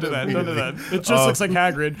Hagrid. Don't do that. Don't do that. It just looks like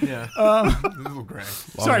Hagrid. Yeah. Little gray.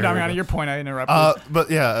 Sorry, Damiano, your point. I interrupted. But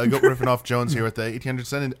yeah, go riffing off Jones here with the 1800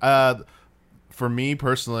 setting. For me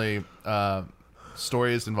personally,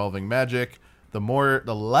 stories involving magic, the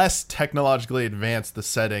less technologically advanced the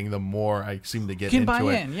setting, the more I seem to get into buy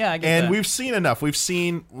it. in. Yeah, I get and that. we've seen enough. We've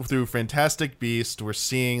seen through Fantastic Beasts, we're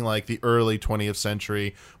seeing like the early 20th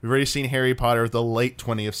century. We've already seen Harry Potter, the late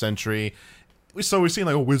 20th century. So we've seen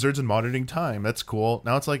like wizards in modern time. That's cool.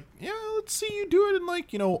 Now it's like, yeah, let's see you do it in like,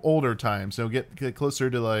 older times. So get closer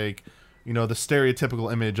to like, the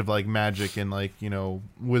stereotypical image of like magic and like,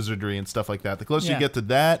 wizardry and stuff like that. The closer you get to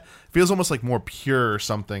that, it feels almost like more pure or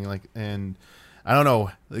something like, and I don't know,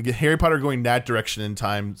 like Harry Potter going that direction in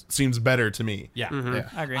time seems better to me. Yeah,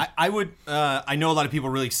 I agree. I would. I know a lot of people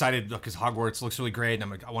are really excited because Hogwarts looks really great, and I'm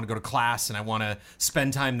like, I want to go to class and I want to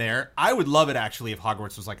spend time there. I would love it actually if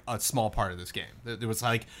Hogwarts was like a small part of this game. It was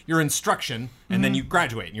like your instruction, and then you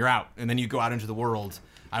graduate and you're out, and then you go out into the world.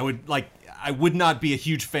 I would not be a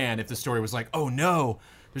huge fan if the story was like, oh no,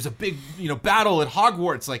 there's a big, battle at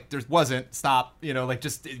Hogwarts. Like there wasn't. Stop.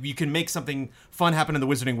 Just you can make something fun happen in the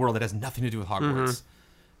wizarding world that has nothing to do with Hogwarts.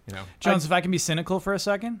 Jones, if I can be cynical for a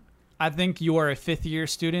second, I think you are a fifth-year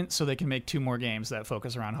student, so they can make 2 more games that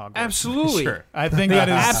focus around Hogwarts. Absolutely. Sure. I think that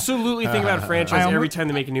is absolutely think about a franchise every time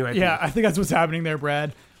they make a new IP. Yeah, I think that's what's happening there,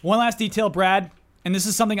 Brad. One last detail, Brad, and this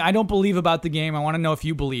is something I don't believe about the game. I want to know if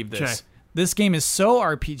you believe this. Okay. This game is so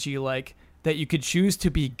RPG-like that you could choose to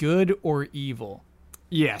be good or evil.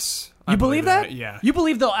 Yes. You believe that? Yeah. You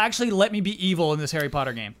believe they'll actually let me be evil in this Harry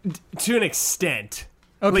Potter game? To an extent.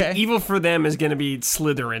 Okay. Like, evil for them is going to be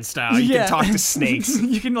Slytherin style. You can talk to snakes.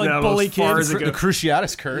 You can bully kids. The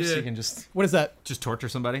Cruciatus curse. Yeah. You can just What is that? torture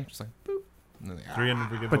somebody. Just like boop.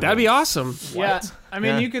 But that'd be awesome. Yeah, I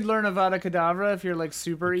mean, Yeah. you could learn Avada Kedavra if you're like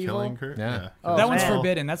super evil. Killing curse. Yeah. Oh, That one's man.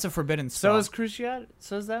 forbidden. That's a forbidden spell. So is Cruciatus.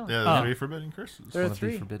 So is that one. Yeah, the 3 forbidden curses. There are One of the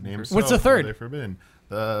 3. forbidden Name curses. What's the so, third? They're forbidden.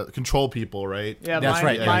 Control people, right? Yeah, That's mind,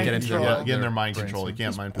 right, yeah, mind get into control. Yeah, again, their mind brains. control. You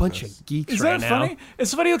can't mind Bunch possess. of geeks Is right that now. funny?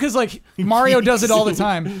 It's funny because like Mario does it all the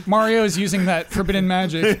time. Mario is using that forbidden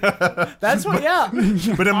magic. That's what. Yeah.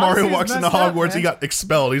 But then Mario Honestly, walks it's into messed up, Hogwarts, man. he got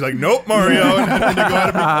expelled. He's like, nope, Mario. And had to go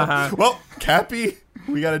out of well, Cappy,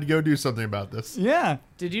 we got to go do something about this. Yeah.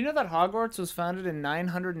 Did you know that Hogwarts was founded in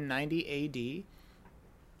 990 A.D.?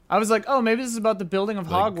 I was like, oh, maybe this is about the building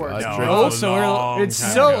of Like Hogwarts. Godric. Oh, so we're, It's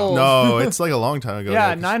so old. No, it's like a long time ago. Yeah,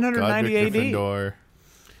 like 990 Godric, AD. Gryffindor.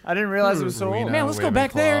 I didn't realize it was so Rowena. old. man, let's go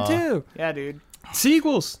back there Ravenclaw. too. Yeah, dude.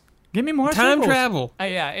 Sequels. Give me more Time sequels. travel.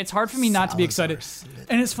 Yeah, it's hard for me not to be excited.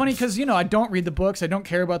 And it's funny because, I don't read the books. I don't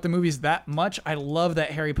care about the movies that much. I love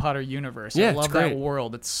that Harry Potter universe. Yeah, I it's love great. that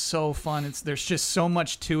world. It's so fun. There's just so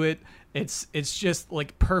much to it. It's just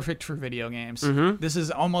like perfect for video games. This is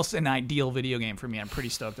almost an ideal video game for me. I'm pretty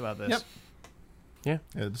stoked about this. Yep.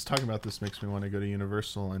 Yeah, just talking about this makes me want to go to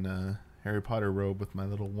Universal in a Harry Potter robe with my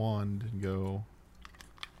little wand and go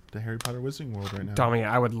to Harry Potter Wizarding World right now. Tommy,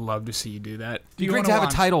 I would love to see you do that. Do you Great want to have a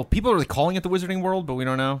watch? title. People are really calling it the Wizarding World, but we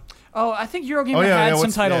don't know. Oh, I think Eurogamer Oh, yeah, had yeah, some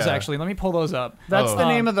what's- titles yeah. actually. Let me pull those up. That's Oh. the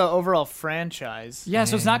name of the overall franchise. Yeah,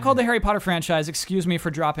 so it's not called the Harry Potter franchise. Excuse me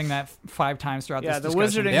for dropping that 5 times throughout Yeah, this the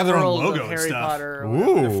discussion. They Wizarding have their own World logo of and Harry stuff. Potter.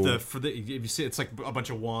 Ooh. If you see, it's like a bunch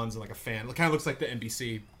of wands and like a fan. It kind of looks like the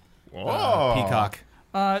NBC Whoa. peacock.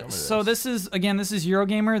 So this is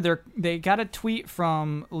Eurogamer. They got a tweet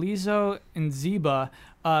from Lizo and Ziba,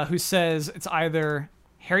 who says it's either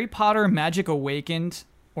Harry Potter Magic Awakened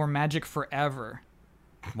or Magic Forever.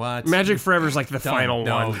 What? Magic Forever is like the final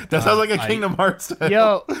one. That sounds like a Kingdom Hearts title.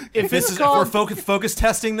 Yo, if This it's is called for focus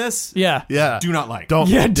testing this. Yeah, Yeah. Do not like. Don't.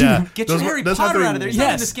 Yeah, dude. Get your Those- Harry those have Potter to be- out of there. He's not in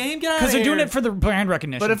Yes. this game. Get out of because there. they're doing it for the brand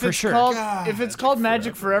recognition. But if for it's sure. called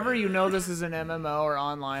Magic Forever, you know this is an MMO or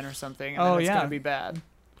online or something, and Oh, then it's yeah. gonna be bad.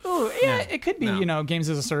 Ooh, yeah, it could be, No. games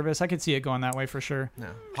as a service. I could see it going that way for sure. No.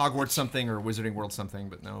 Hogwarts something or Wizarding World something,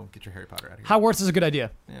 but no, get your Harry Potter out of here. Hogwarts is a good idea.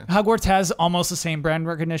 Yeah. Hogwarts has almost the same brand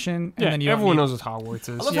recognition. And then you everyone don't knows what Hogwarts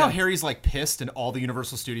is. I love how Harry's like pissed in all the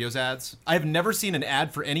Universal Studios ads. I have never seen an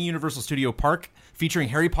ad for any Universal Studio park featuring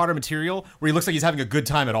Harry Potter material where he looks like he's having a good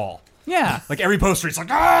time at all. Yeah. Like every poster, it's like,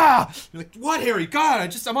 ah! You're like, what, Harry?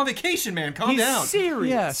 God, I'm on vacation, man. Calm down. Serious.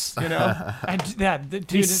 Yes. You know? Dude,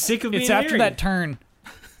 He's sick of it's being after Harry. that turn.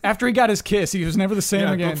 After he got his kiss, he was never the same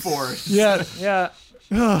Yeah, again. book 4. Yeah.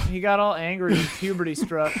 Yeah. He got all angry and puberty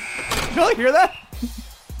struck. Y'all hear that?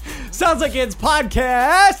 Sounds like it's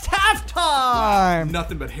podcast halftime.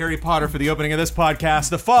 Nothing but Harry Potter for the opening of this podcast.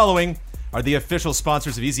 The following are the official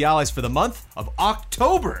sponsors of Easy Allies for the month of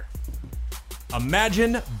October.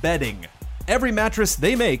 Imagine Bedding. Every mattress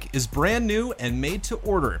they make is brand new and made to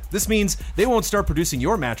order. This means they won't start producing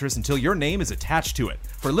your mattress until your name is attached to it.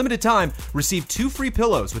 For a limited time, receive 2 free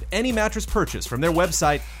pillows with any mattress purchase from their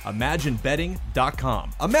website,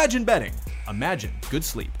 imaginebedding.com. Imagine Bedding. Imagine good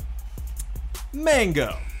sleep.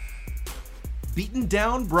 Mango. Beaten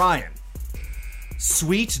Down Brian.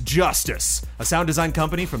 Sweet Justice, a sound design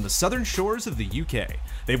company from the southern shores of the UK.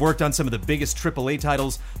 They've worked on some of the biggest AAA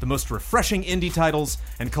titles, the most refreshing indie titles,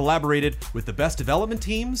 and collaborated with the best development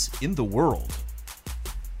teams in the world.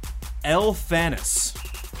 El Fanis.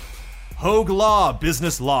 Hogue Law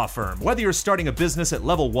Business Law Firm. Whether you're starting a business at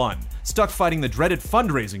level 1, stuck fighting the dreaded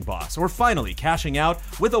fundraising boss, or finally cashing out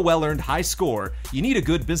with a well-earned high score, you need a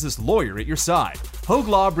good business lawyer at your side. Hogue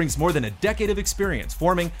Law brings more than a decade of experience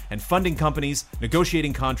forming and funding companies,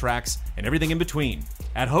 negotiating contracts, and everything in between.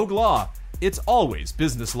 At Hogue Law, it's always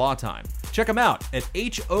business law time. Check them out at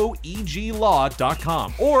hoeglaw.com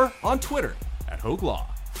or on Twitter at Hogue Law.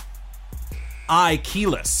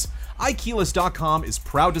 iKeyless. iKeyless.com is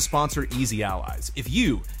proud to sponsor Easy Allies. If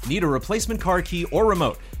you need a replacement car key or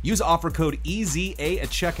remote, use offer code EZA at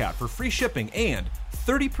checkout for free shipping and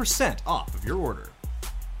 30% off of your order.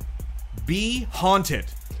 Be Haunted.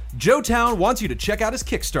 Joetown wants you to check out his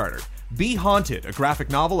Kickstarter. Be Haunted, a graphic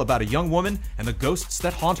novel about a young woman and the ghosts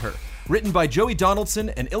that haunt her. Written by Joey Donaldson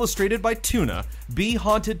and illustrated by Tuna, Be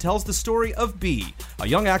Haunted tells the story of Bee, a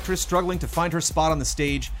young actress struggling to find her spot on the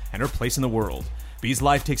stage and her place in the world. Bee's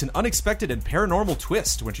life takes an unexpected and paranormal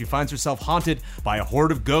twist when she finds herself haunted by a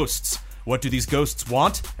horde of ghosts. What do these ghosts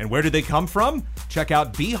want, and where do they come from? Check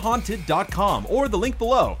out BeHaunted.com or the link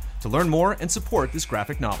below to learn more and support this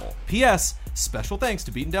graphic novel. P.S. Special thanks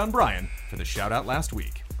to Beaten Down Brian for the shout-out last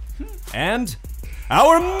week. And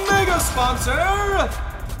our mega sponsor,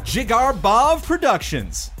 Jigar Bob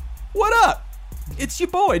Productions. What up? It's your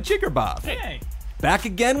boy, Jigger Bob. Hey. Back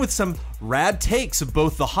again with some rad takes of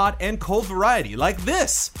both the hot and cold variety, like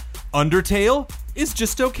this. Undertale is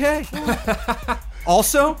just okay.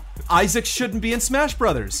 Also, Isaac shouldn't be in Smash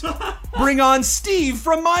Brothers. Bring on Steve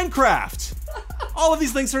from Minecraft. All of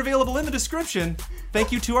these links are available in the description.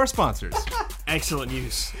 Thank you to our sponsors. Excellent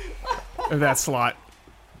use of that slot.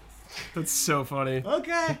 That's so funny.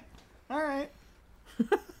 Okay. All right.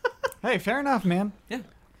 Hey, fair enough, man. Yeah.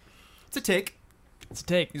 It's a take. It's a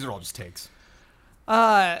take. These are all just takes.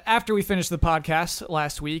 After we finished the podcast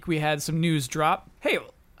last week, we had some news drop. Hey,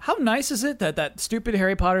 how nice is it that that stupid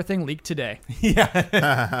Harry Potter thing leaked today?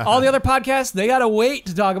 Yeah. All the other podcasts, they gotta wait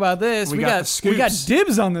to talk about this. We got the we got scoops.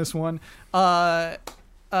 dibs on this one.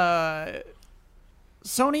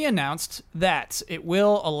 Sony announced that it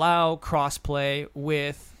will allow crossplay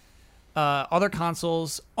with other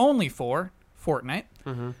consoles only for Fortnite.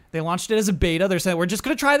 Mm-hmm. They launched it as a beta. They're saying, we're just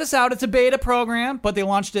going to try this out. It's a beta program, but they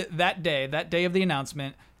launched it that day of the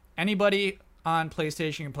announcement. Anybody on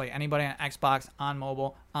PlayStation can play. Anybody on Xbox, on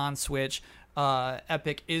mobile, on Switch.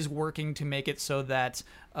 Epic is working to make it so that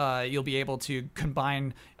you'll be able to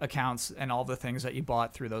combine accounts and all the things that you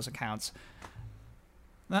bought through those accounts.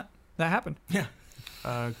 That happened. Yeah.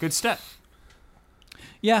 Good step.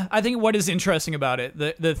 Yeah, I think what is interesting about it,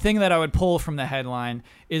 the thing that I would pull from the headline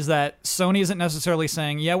is that Sony isn't necessarily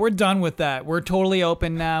saying, yeah, we're done with that. We're totally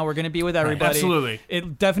open now. We're going to be with everybody. Absolutely.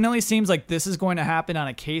 It definitely seems like this is going to happen on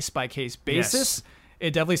a case-by-case basis. Yes.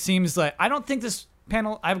 It definitely seems like... I don't think this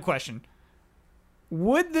panel... I have a question.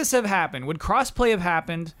 Would this have happened? Would crossplay have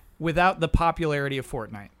happened without the popularity of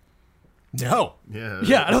Fortnite? No.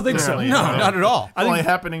 Yeah, I don't think so. No, not at all. It's only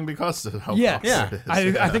happening because of how Yes. popular it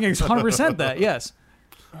is. I think it's 100% that, yes.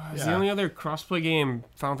 Is the only other crossplay game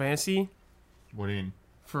Final Fantasy What do you mean?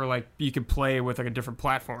 for like you could play with like a different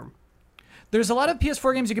platform? There's a lot of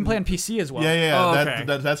PS4 games you can play on PC as well. Yeah. Oh, that,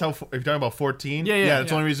 okay. that's how. If you're talking about 14, Yeah,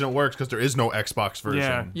 that's the only reason it works because there is no Xbox version.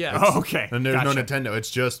 Yeah. Yeah. It's- Oh, okay. And there's no Gotcha. Nintendo. It's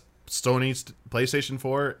just Sony's PlayStation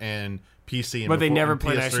 4 and PC. And But they before- never and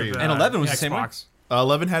played PS3. actually. And 11 was the same way? Xbox.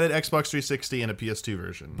 11 had an Xbox 360 and a PS2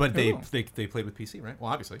 version. But they played with PC, right?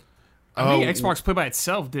 Well, obviously. I think Xbox played by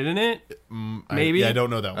itself, didn't it? Maybe. I don't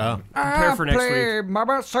know that one. Prepare for next week. By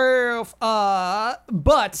myself.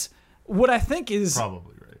 But what I think is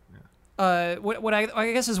Probably right. Yeah. what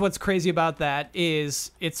I guess is what's crazy about that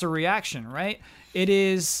is it's a reaction, right? It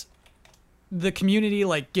is the community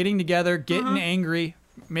like getting together, getting angry,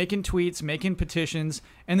 making tweets, making petitions,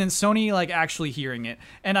 and then Sony like actually hearing it.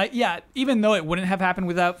 And even though it wouldn't have happened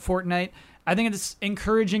without Fortnite, I think it's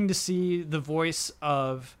encouraging to see the voice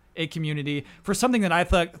of a community for something that I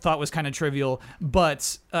thought was kind of trivial,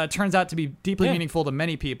 but turns out to be deeply meaningful to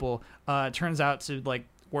many people. Turns out to like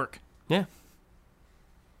work. Yeah.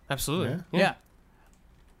 Absolutely. Yeah.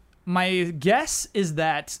 My guess is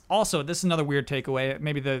that also, this is another weird takeaway.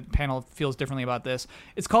 Maybe the panel feels differently about this.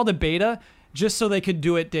 It's called a beta just so they could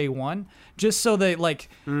do it day one. Just so they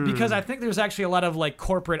because I think there's actually a lot of like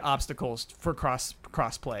corporate obstacles for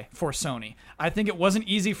crossplay for Sony. I think it wasn't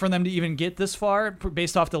easy for them to even get this far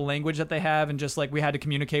based off the language that they have, and just like we had to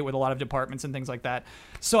communicate with a lot of departments and things like that.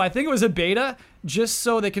 So I think it was a beta just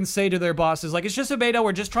so they can say to their bosses, like, it's just a beta,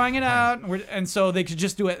 we're just trying it out, and so they could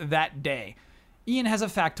just do it that day. Ian has a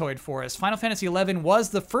factoid for us. Final Fantasy XI was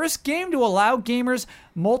the first game to allow gamers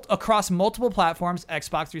across multiple platforms,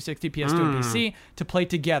 Xbox 360, PS2, and PC, to play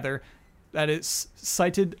together. That is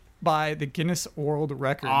cited by the Guinness World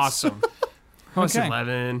Records. Awesome. Okay.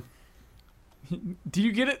 11. Do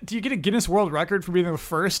you get it? Do you get a Guinness World Record for being the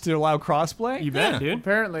first to allow crossplay? You bet, dude.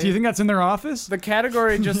 Apparently. Do you think that's in their office? The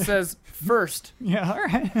category just says first. Yeah, all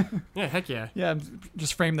right. Yeah, heck yeah. Yeah,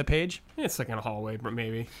 just frame the page. Yeah, it's like in a hallway, but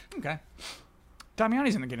maybe. Okay.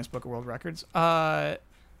 Damiani's in the Guinness Book of World Records. I'm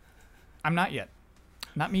not yet.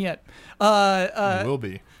 Not me yet. You will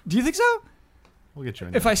be. Do you think so? We'll get you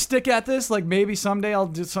in If there. I stick at this, like maybe someday I'll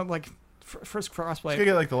do something like first You crossplay. could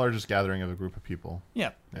get like the largest gathering of a group of people.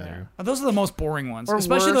 Yeah. Yeah. Those are the most boring ones, Or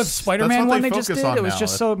especially the worse. Spider-Man That's what one they they just focus did. on It was now.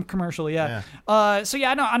 just so commercial. Yeah. I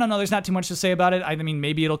don't know. There's not too much to say about it. I mean,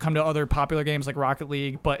 maybe it'll come to other popular games like Rocket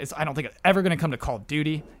League, but I don't think it's ever going to come to Call of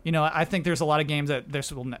Duty. You know, I think there's a lot of games that there's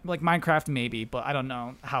like Minecraft maybe, but I don't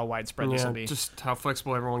know how widespread this will Yeah, be. just how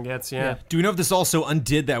flexible everyone gets, yeah. Do we know if this also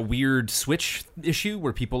undid that weird Switch issue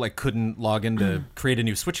where people like couldn't log in to create a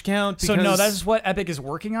new Switch account? So no, that's what Epic is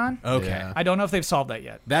working on. Okay. Yeah. I don't know if they've solved that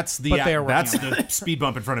yet. That's the But they are that's working the speed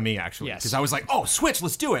bump in front of me actually, Yes. because I was like, "Oh, Switch,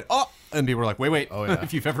 let's do it!" Oh, and people were like, "Wait, Oh, yeah.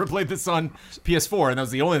 if you've ever played this on PS4," and that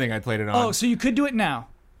was the only thing I played it on. Oh, so you could do it now.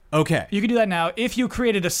 Okay. You could do that now. If you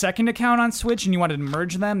created a second account on Switch and you wanted to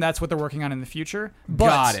merge them, that's what they're working on in the future. But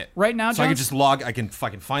Got it. Right now, So I can Jones, just log. I can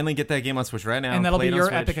fucking finally get that game on Switch right now, and that'll play be it on your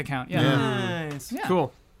Switch. Epic account. Yeah. Nice. Yeah.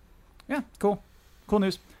 Cool. Yeah. Cool. Cool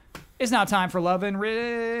news. It's now time for love and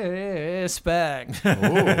respect.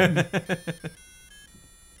 Oh.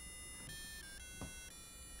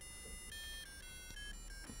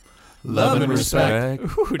 Love and respect.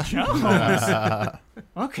 Ooh, Jones.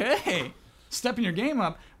 Okay. Stepping your game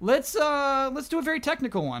up. Let's do a very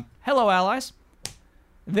technical one. Hello, allies.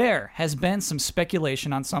 There has been some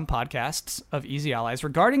speculation on some podcasts of Easy Allies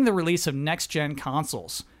regarding the release of next-gen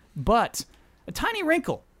consoles, but a tiny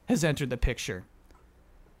wrinkle has entered the picture,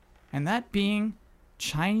 and that being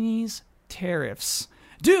Chinese tariffs.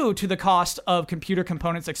 Due to the cost of computer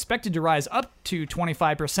components expected to rise up to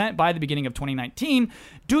 25% by the beginning of 2019,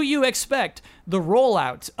 do you expect the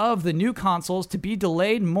rollout of the new consoles to be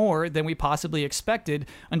delayed more than we possibly expected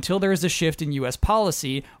until there is a shift in U.S.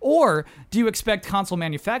 policy? Or do you expect console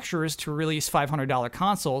manufacturers to release $500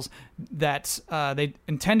 consoles that they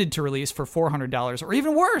intended to release for $400 or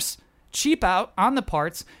even worse? Cheap out on the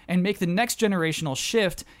parts and make the next generational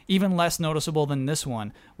shift even less noticeable than this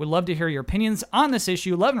one. Would love to hear your opinions on this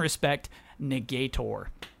issue. Love and respect, Negator.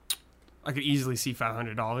 I could easily see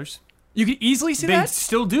 $500. You could easily see They that?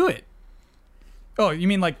 still do it. Oh, you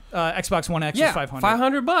mean like Xbox One X Yeah, was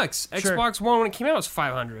 $500? $500. Sure. Xbox One when it came out was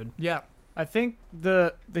 $500. Yeah. I think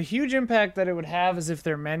the huge impact that it would have is if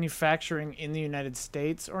they're manufacturing in the United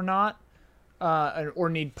States or not, or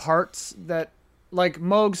need parts that, like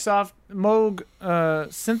Moog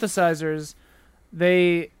synthesizers,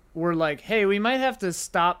 they were like, hey, we might have to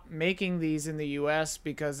stop making these in the U.S.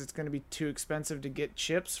 because it's going to be too expensive to get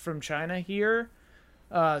chips from China here.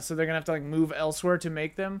 So they're going to have to like move elsewhere to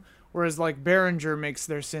make them. Whereas like Behringer makes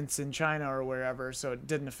their synths in China or wherever, so it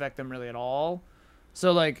didn't affect them really at all.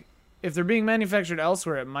 So like if they're being manufactured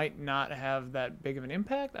elsewhere, it might not have that big of an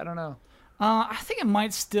impact. I don't know. I think it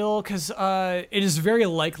might still, because it is very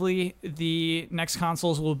likely the next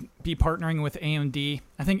consoles will be partnering with AMD.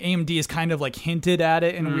 I think AMD is kind of like hinted at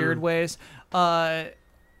it in weird ways.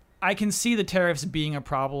 I can see the tariffs being a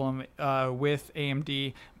problem with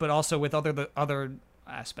AMD, but also with other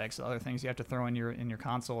aspects, other things you have to throw in your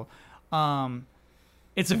console.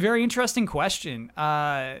 It's a very interesting question.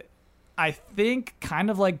 I think, kind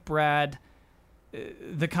of like Brad,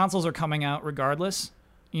 the consoles are coming out regardless.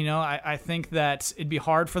 You know, I think that it'd be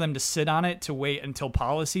hard for them to sit on it to wait until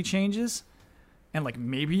policy changes. And, like,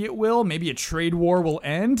 maybe it will. Maybe a trade war will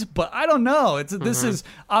end. But I don't know. This is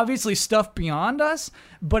obviously stuff beyond us.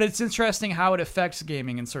 But it's interesting how it affects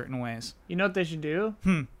gaming in certain ways. You know what they should do?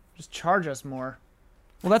 Just charge us more.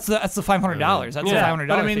 Well, that's the $500. That's the $500.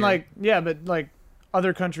 But I mean, theory. but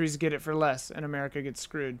other countries get it for less, and America gets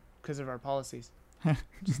screwed because of our policies.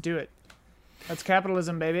 Just do it. That's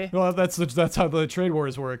capitalism, baby. Well, that's how the trade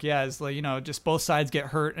wars work. Yeah, it's like, you know, just both sides get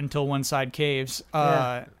hurt until one side caves.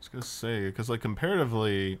 I was gonna say, because like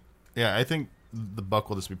comparatively, yeah, I think the buck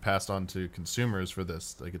will just be passed on to consumers for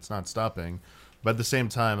this. Like, it's not stopping, but at the same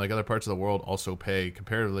time, like, other parts of the world also pay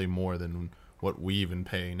comparatively more than what we even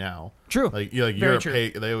pay now. True. Like, Europe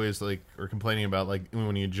pay, they always like are complaining about, like,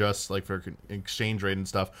 when you adjust like for exchange rate and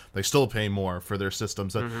stuff, they still pay more for their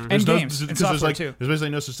systems. And games and software too. There's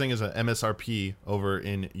basically no such thing as an MSRP over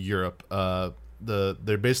in Europe.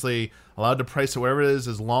 They're basically allowed to price it wherever it is,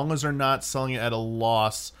 as long as they're not selling it at a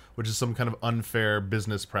loss, which is some kind of unfair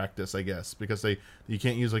business practice, I guess, because you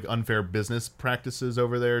can't use like unfair business practices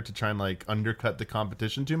over there to try and like undercut the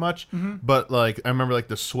competition too much. But like, I remember like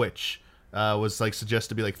the Switch was like suggested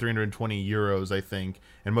to be like 320 euros, I think,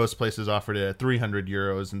 and most places offered it at 300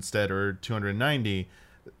 euros instead, or 290.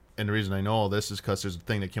 And the reason I know all this is because there's a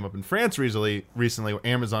thing that came up in France recently where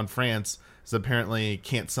Amazon France is apparently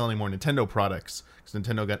can't sell any more Nintendo products because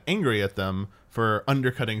Nintendo got angry at them for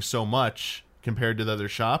undercutting so much compared to the other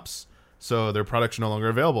shops. So their products are no longer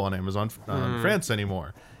available on Amazon France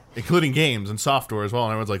anymore, including games and software as well.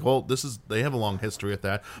 And everyone's like, well, they have a long history with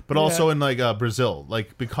that. But also in like Brazil,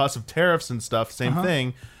 like because of tariffs and stuff, same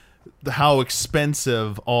thing, how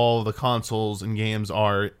expensive all the consoles and games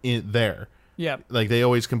are there. Yeah. Like, they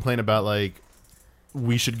always complain about, like,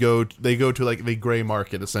 they go to like the gray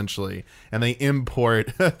market essentially, and they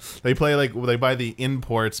import, they buy the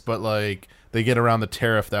imports, but like they get around the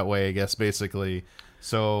tariff that way, I guess, basically.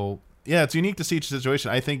 So yeah, it's unique to see each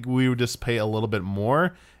situation. I think we would just pay a little bit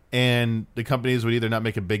more, and the companies would either not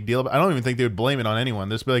make a big deal, but I don't even think they would blame it on anyone.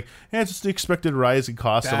 They'd just be like, "Yeah, it's just the expected rise in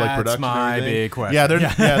cost of like production." That's my big question. Yeah,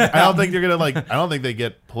 I don't think they're gonna like. I don't think they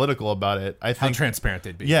get political about it. I think how transparent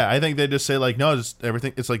they'd be. Yeah, I think they just say like, no, just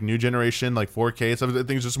everything. It's like new generation, like 4K. So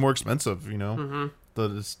everything's just more expensive. You know, they'll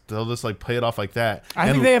just like play it off like that.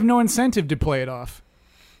 I think they have no incentive to play it off.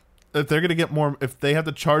 If they're gonna get more, if they have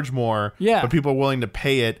to charge more, but people are willing to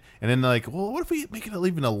pay it, and then they're like, well, what if we make it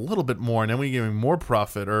even a little bit more, and then we give them more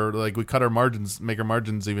profit, or like we cut our margins, make our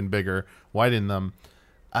margins even bigger, widen them.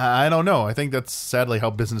 I don't know. I think that's sadly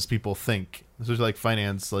how business people think. This is like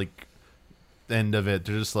finance, like end of it.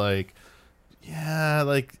 They're just like, yeah,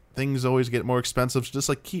 like things always get more expensive, so just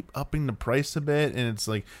like keep upping the price a bit, and it's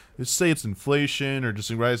like, just say it's inflation or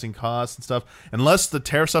just rising costs and stuff, unless the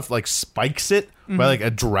tariff stuff like spikes it by like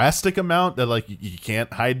a drastic amount that like you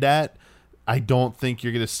can't hide that. I don't think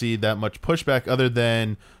you're gonna see that much pushback, other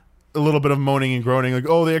than a little bit of moaning and groaning, like,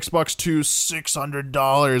 oh, the Xbox 2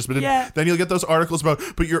 $600, but then you'll get those articles about,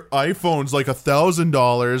 but your iPhone's like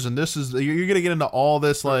 $1,000, and this is, you're gonna get into all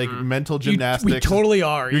this like mental gymnastics. We totally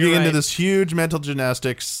are. You're getting into this huge mental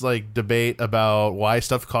gymnastics like debate about why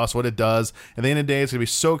stuff costs what it does. At the end of the day, it's gonna be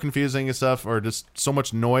so confusing and stuff, or just so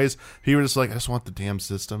much noise. People are just like, I just want the damn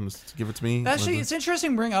system. Just give it to me. Actually, it's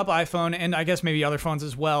interesting to bring up iPhone, and I guess maybe other phones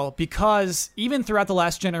as well, because even throughout the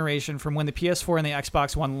last generation, from when the PS4 and the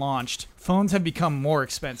Xbox One launched, phones have become more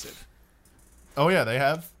expensive. Oh yeah, they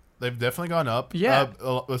have. They've definitely gone up. Yeah,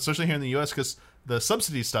 especially here in the U.S. because the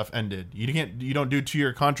subsidy stuff ended. You don't do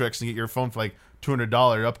 2-year contracts and get your phone for like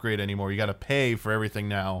 $200 upgrade anymore. You got to pay for everything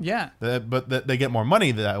now. Yeah, but they get more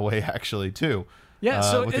money that way actually too. Yeah,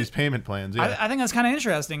 so with these payment plans. Yeah, I think that's kind of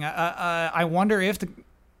interesting. I wonder if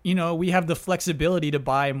we have the flexibility to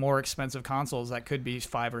buy more expensive consoles that could be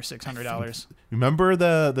 $500 or $600. Remember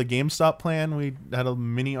the GameStop plan we had a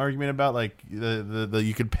mini argument about, like the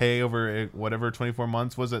you could pay over whatever 24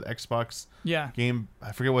 months was it, Xbox game,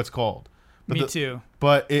 I forget what it's called. But Me too.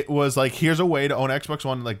 But it was like, here's a way to own Xbox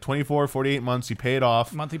One, like 24, 48 months, you pay it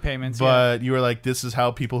off. Monthly payments, but you were like, this is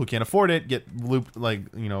how people who can't afford it get looped, like,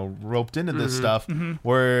 roped into this stuff,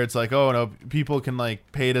 where it's like, oh, no, people can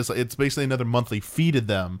like pay it as, it's basically another monthly fee to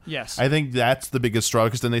them. Yes. I think that's the biggest straw,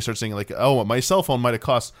 because then they start saying like, oh, my cell phone might have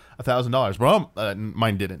cost $1,000. Well,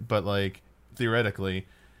 mine didn't, but like, theoretically,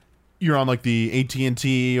 you're on like the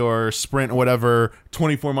AT&T or Sprint or whatever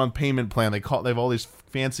 24-month payment plan. They have all these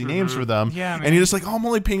fancy names for them. Yeah, man. And you're just like, oh, I'm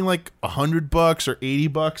only paying like $100 or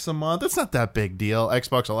 $80 a month. That's not that big deal.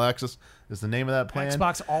 Xbox All Access is the name of that plan.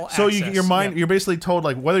 Xbox All So Access. you're basically told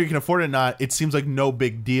like whether you can afford it or not. It seems like no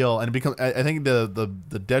big deal, and it becomes. I think the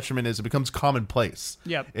detriment is it becomes commonplace.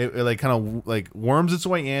 Yep. It like kind of like worms its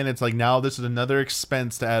way in. It's like now this is another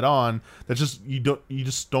expense to add on. That's just you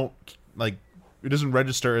just don't like. It doesn't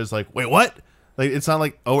register as like, wait, what? Like it's not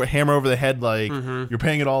like hammer over the head like you're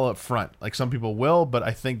paying it all up front. Like some people will, but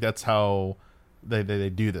I think that's how they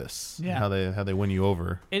do this. Yeah. How they win you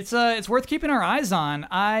over. It's worth keeping our eyes on.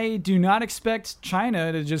 I do not expect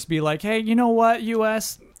China to just be like, hey, you know what,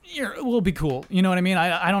 US, we'll be cool. You know what I mean?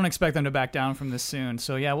 I don't expect them to back down from this soon.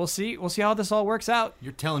 So yeah, we'll see. We'll see how this all works out.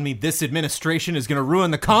 You're telling me this administration is going to ruin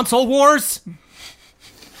the console wars?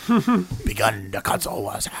 Begun the console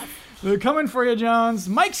wars. They're coming for you, Jones.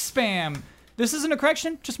 Mike Spam. This isn't a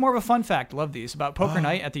correction, just more of a fun fact. Love these. About Poker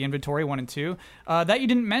Night at the Inventory 1 and 2. That you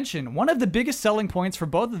didn't mention. One of the biggest selling points for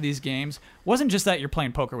both of these games wasn't just that you're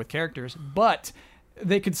playing poker with characters, but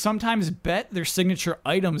they could sometimes bet their signature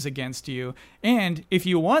items against you, and if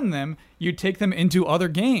you won them, you'd take them into other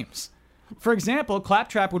games. For example,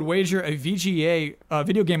 Claptrap would wager a VGA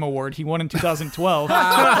video game award he won in 2012. Okay.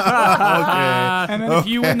 And then if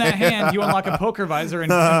you win that hand, you unlock a poker visor in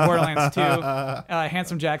Borderlands 2.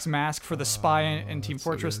 Handsome Jack's mask for the spy in Team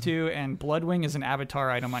Fortress 2, and Bloodwing is an avatar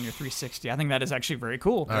item on your 360. I think that is actually very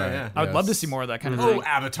cool. yeah. I would love to see more of that kind of Oh, thing.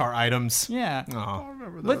 avatar items. Yeah. Oh.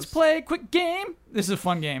 Let's play a quick game. This is a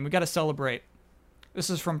fun game. We got to celebrate. This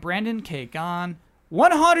is from Brandon K. Gon.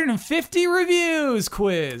 150 reviews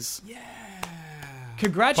quiz. Yeah.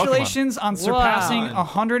 Congratulations on surpassing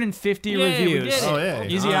 150 reviews. we did it. Oh yeah.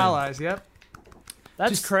 Easy allies, yep.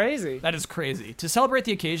 That's crazy. That is crazy. To celebrate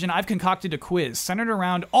the occasion, I've concocted a quiz centered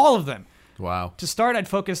around all of them. Wow. To start, I'd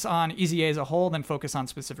focus on Easy A as a whole, then focus on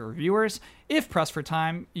specific reviewers. If pressed for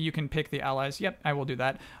time, you can pick the allies. Yep, I will do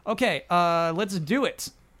that. Okay, let's do it.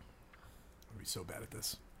 I'd be so bad at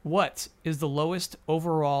this. What is the lowest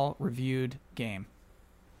overall reviewed game?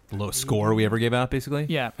 The lowest score we ever gave out, basically?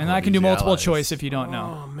 Yeah, and Oh, I can do Easy multiple Allies. choice if you don't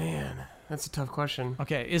know. Oh man, that's a tough question.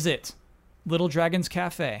 Okay, is it Little Dragon's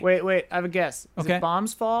Cafe? Wait, I have a guess. Is Okay. it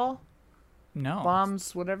Bombs Fall? No.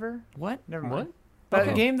 Bombs whatever? What? Never What? mind. That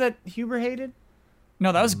Okay. game that Huber hated?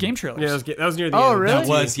 No, that was game trailers. Yeah, that was near the Oh, end. really? That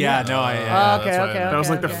was, yeah, no, I... Oh, okay, that's why I okay, know. That was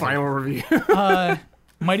like the okay. final review.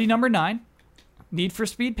 Mighty Number 9, Need for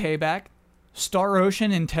Speed Payback, Star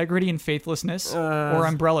Ocean Integrity and Faithlessness, or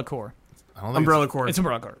Umbrella Corps. I don't think Umbrella Corps. It's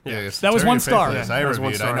Umbrella Corps. Yeah, it's That was Terry one star. Faithfulness. Yeah, I that was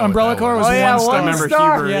one reviewed. I star. know what Umbrella that Corps was Oh, yeah, one one I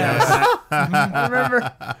star. remember star. Huber. Yeah. I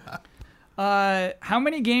remember. How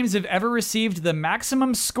many games have ever received the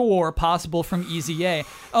maximum score possible from Easy A?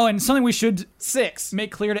 Oh, and something we should 6.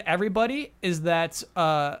 make clear to everybody is that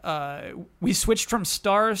we switched from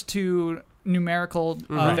stars to numerical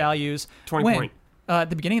values. 20 when? point. At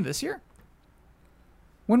the beginning of this year?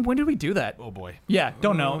 When did we do that? Oh, boy. Yeah,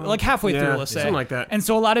 don't know. Like halfway Yeah, through, let's say. something like that. And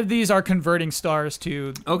so a lot of these are converting stars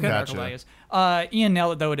to numerical Gotcha. values. Ian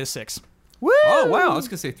nailed it, though. It is 6. Woo! Oh, wow, I was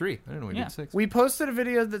going to say 3. I didn't know we Yeah. did 6. We posted a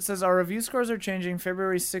video that says our review scores are changing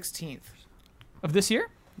February 16th. Of this year?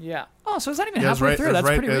 Yeah. Oh, so it's not even Yeah, that's halfway right. through. That's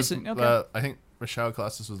right. pretty It was, recent. Okay. I think Michelle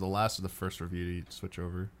Colossus was the last of the first review to switch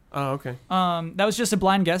over. Oh, okay. That was just a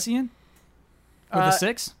blind guess, Ian? With the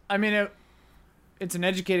 6? I mean, it's an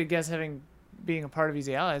educated guess being a part of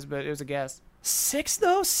Easy Allies, but it was a guess. 6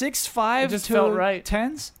 though? 6, 5 It just to felt right.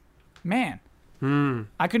 10s? Man.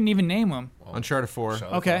 I couldn't even name them. Uncharted 4.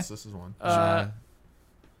 Michelle Okay. Colossus is one. Shadow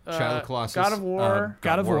of the Colossus. God of War.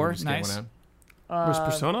 God of War, we just gave nice. one Was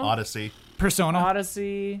Persona? Odyssey. Persona.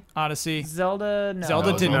 Odyssey. Odyssey. Zelda. No.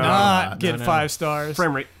 Zelda No, did no, not no, get no. 5 stars.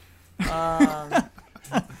 Frame rate.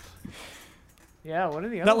 Yeah, what are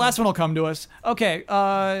the other That last one will come to us. Okay.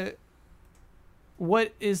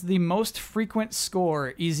 What is the most frequent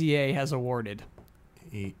score Easy A has awarded?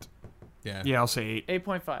 8. Yeah. Yeah, I'll say 8.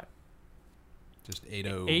 8.5. Just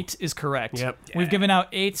 8-0. 8 is correct. Yep. We've given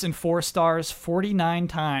out 8s and 4 stars 49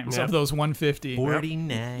 times Yep. of those 150.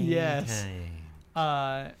 49 Yes.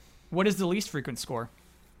 times. What is the least frequent score?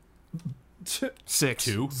 6.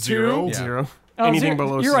 2. 0. Yeah. 0. Oh, Anything zero.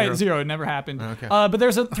 below You're 0. right, 0. It never happened. Okay. But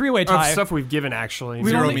there's a 3-way Of tie. stuff we've given, actually. We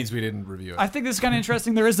 0 only- means we didn't review it. I think this is kind of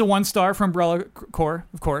interesting. There is the 1 star for Umbrella Corps,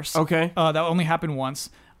 of course. Okay. That only happened once.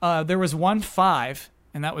 There was 1 5,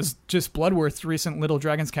 and that was just Bloodworth's recent Little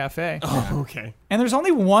Dragon's Cafe. Oh, okay. And there's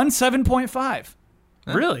only 1 7.5.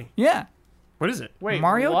 Really? Yeah. What is it? Wait,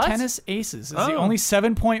 Mario what? Tennis Aces is the Oh. only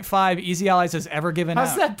 7.5 Easy Allies has ever given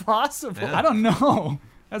How's out. that possible? I don't know.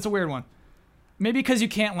 That's a weird one. Maybe because you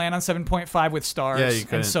can't land on 7.5 with stars. Yeah, you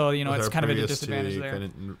couldn't. And so, with it's our kind of a previous disadvantage two, there. you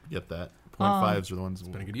couldn't get that. 0.5s are the ones. It's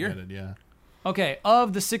been a good year. Yeah. Okay,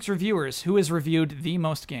 of the 6 reviewers, who has reviewed the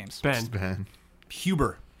most games? Ben.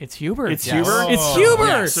 Huber. It's Huber. It's Yes. Huber? It's Huber.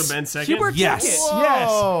 Yeah, so Ben second? Huber Yes. took it.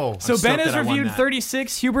 Whoa. Yes. So I'm Ben stoked has that I won reviewed that.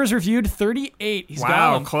 36. Huber's reviewed 38. He's got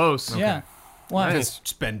Wow, them. close. Yeah. What? Nice.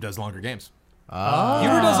 Just Ben does longer games. Ah.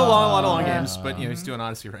 Huber does a lot of long games, but he's doing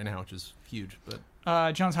Odyssey right now, which is huge.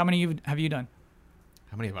 But Jones, how many have you done?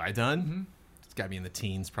 how many have I done? It's got to be in the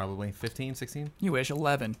teens, probably 15, 16, You wish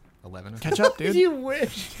 11. 11. Catch up, dude. You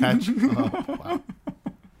wish. Catch. Oh, wow.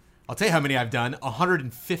 I'll tell you how many I've done.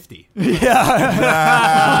 150.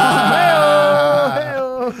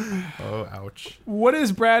 Oh, ouch. What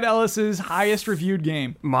is Brad Ellis's highest reviewed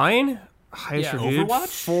game? Mine? Highest Yeah. reviewed?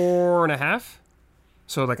 Overwatch? 4.5.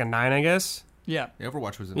 So like a 9, I guess. Yeah. Yeah,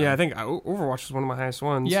 Overwatch was in Yeah, I think Overwatch was one of my highest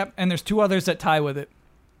ones. Yep. And there's 2 others that tie with it.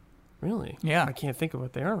 Really? Yeah. I can't think of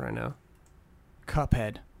what they are right now.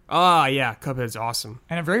 Cuphead. Ah, yeah, Cuphead's awesome.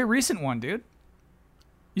 And a very recent one, dude.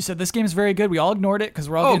 You said this game's very good. We all ignored it because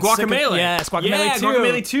we're all Oh, getting sick of- Guacamelee. Yes, Guacamelee yeah, 2.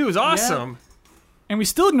 Guacamelee 2 is awesome. And we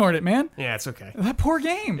still ignored it, man. Yeah, it's okay. That poor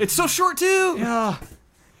game. It's so short too. Yeah.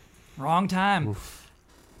 Wrong time.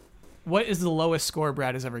 What is the lowest score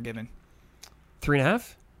Brad has ever given?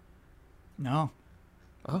 3.5. No.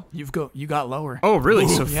 Oh. You got lower. Oh, really?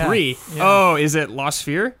 So yeah. 3. Yeah. Oh, is it Lost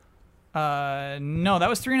Sphere? No, that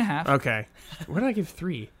was 3.5. Okay. What did I give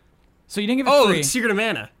 3? So you didn't give it Oh, 3. Secret of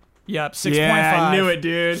Mana. Yep, 6.5. Yeah, I knew it,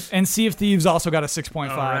 dude. And Sea of Thieves also got a 6.5.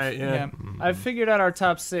 All right, yeah. I've figured out our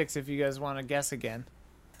top 6 if you guys want to guess again.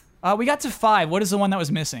 We got to 5. What is the one that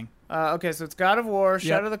was missing? Okay, so it's God of War,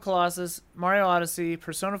 Shadow of the Colossus, Mario Odyssey,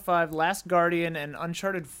 Persona 5, Last Guardian, and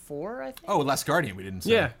Uncharted 4, I think? Oh, Last Guardian we didn't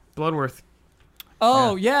say. Yeah, Bloodworth.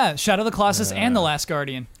 Oh, yeah. Shadow of the Colossus and The Last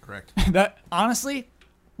Guardian. Correct. That, honestly,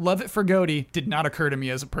 Love It for Goaty did not occur to me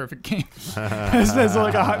as a perfect game. as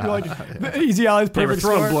like the Easy Allies They were perfect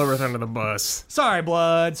throwing score. Bloodworth under the bus. Sorry,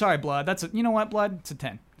 Blood. That's you know what, Blood? It's a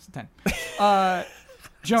 10. It's a 10.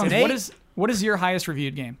 Jones, an 8. what is your highest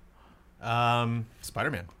reviewed game?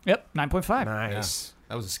 Spider-Man. Yep, 9.5. Nice.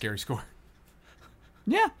 That was a scary score.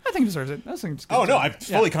 Yeah, I think it deserves it. I think it's good. Oh, no, I'm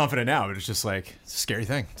fully confident now, but it's just like, it's a scary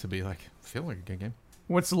thing to be like, feel like a good game.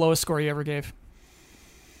 What's the lowest score you ever gave?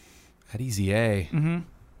 At Easy A. Mm-hmm.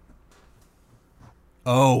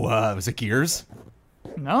 Oh, was it Gears?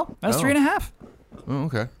 No, that's Oh. 3.5. Oh,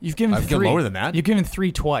 okay. You've given I've 3. given lower than that. You've given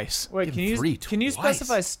 3 twice. Wait, Give can you 3 can you twice.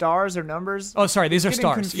 specify stars or numbers? Oh, sorry, these are getting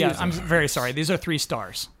stars. Yeah, confusing. I'm very sorry. These are 3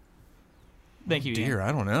 stars. Thank you, Ian. Dear,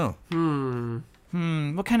 I don't know.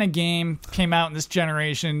 What kind of game came out in this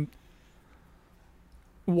generation?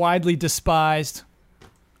 Widely despised,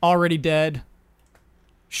 already dead,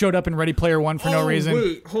 showed up in Ready Player One for no reason.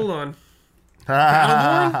 Wait, hold on.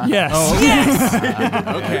 Yes.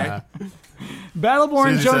 Okay.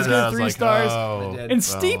 Battleborn, As soon as you Jones said that, I gave was 3 like, stars. oh. And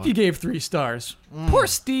Steep, you gave 3 stars. Poor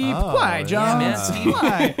Steep. Oh, Why, yeah, Jones? man, Steep.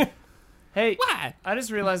 Why? Hey, Why? I just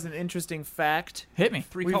realized an interesting fact. Hit me.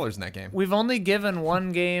 3 colors in that game. We've only given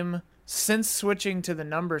one game since switching to the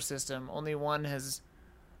number system. Only one has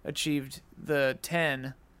achieved the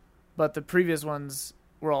 10, but the previous ones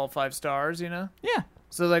were all 5 stars, you know? Yeah.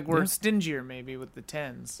 So, like, we're stingier maybe with the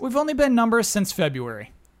 10s. We've only been numbers since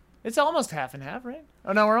February. It's almost half and half, right?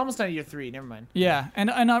 Oh, no, we're almost on year 3. Never mind. Yeah,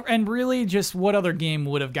 and really, just what other game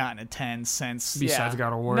would have gotten a 10 since? Besides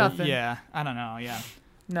God of War. Nothing. Yeah, I don't know. Yeah.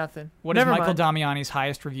 Nothing. What is Never Michael mind. Damiani's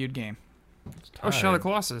highest reviewed game? Oh, Shadow of the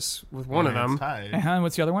Colossus with one of them.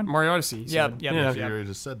 What's the other one? Mario Odyssey. you Yep, said. yep, Yeah. yep, You yep. already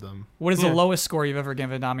just said them. What is Yeah. the lowest score you've ever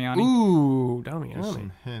given Damiani? Ooh, There's Damiani.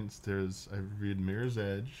 some hints. There's I read Mirror's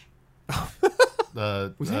Edge.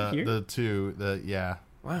 Was that here? The 2. Yeah.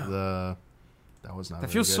 Wow. That was not. That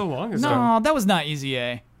very feels good. so long ago. No, that was not Easy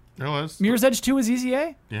A. It was. Mirror's Edge 2 is Easy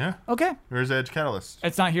A? Yeah. Okay. Mirror's Edge Catalyst.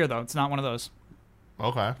 It's not here, though. It's not one of those.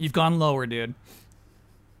 Okay. You've gone lower, dude.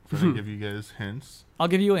 Trying to give you guys hints. I'll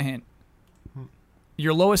give you a hint.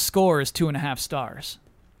 Your lowest score is 2.5 stars.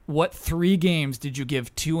 What 3 games did you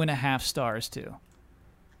give 2.5 stars to?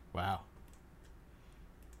 Wow.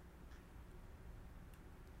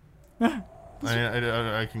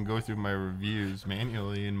 I can go through my reviews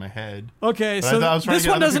manually in my head. Okay, But I so thought I was trying this to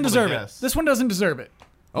get one other doesn't people to deserve it. guess. This one doesn't deserve it.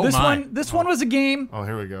 Oh, this my. one was a game Oh,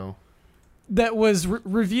 here we go. that was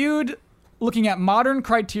reviewed looking at modern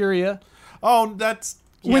criteria. Oh, that's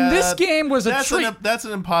When yeah, this game was a that's treat. that's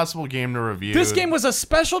an impossible game to review. This game was a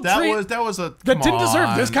special that treat was a that come didn't deserve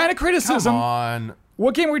on. this kind of criticism. Come on.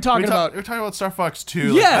 What game are we talking about? We're talking about Star Fox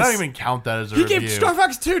 2. Yes. I don't even count that as a He review. gave Star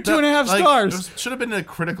Fox 2 2.5 Like, stars. It should have been a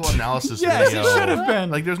critical analysis Yes, video. it should have been.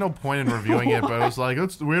 Like, there's no point in reviewing it, but I was like,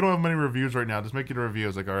 we don't have many reviews right now. Just make it a review. I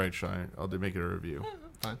was like, all right, Shine, I'll make it a review.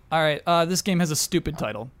 All right, this game has a stupid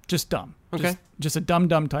title. Just dumb. Okay. Just a dumb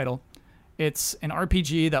title. It's an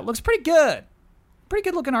RPG that looks pretty good. Pretty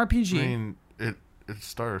good looking RPG. I mean, it's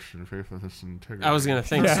Star Ocean, faithfulness and integrity. I was gonna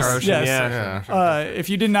think Yes, Star Ocean. yes. Yeah. If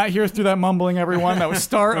you did not hear through that mumbling, everyone, that was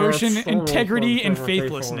Star Ocean, integrity, and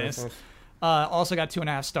faithlessness. Also got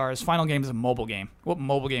 2.5 stars. Final game is a mobile game. What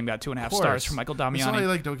mobile game got 2.5 stars from Michael That's Damiani?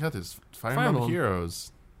 why I don't get this. Fire Emblem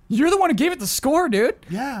Heroes. You're the one who gave it the score, dude.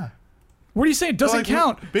 Yeah. What do you say? It doesn't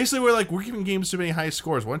count. Basically, we're giving games too many high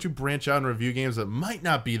scores. Why don't you branch out and review games that might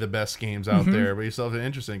not be the best games out there, but you still have it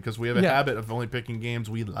interesting because we have a habit of only picking games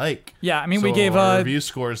we like. Yeah, I mean, so we gave our review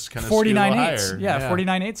scores kind of 49 higher. 8s. Yeah,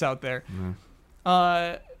 49 8s out there.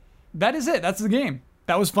 That is it. That's the game.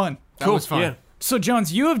 That was fun. That was fun. Yeah. So,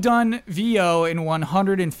 Jones, you have done VO in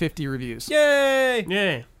 150 reviews. Yay!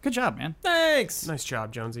 Yeah. Good job, man. Thanks. Nice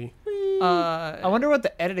job, Jonesy. I wonder what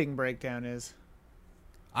the editing breakdown is.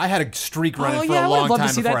 I had a streak running for yeah, I a would long love to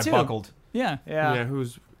time see before that I too. buckled. Yeah. Yeah.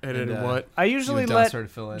 Who's edited And, what? I usually You and Don let started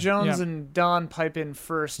to fill in. Jones Yeah. and Don pipe in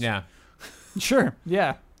first. Yeah. Sure.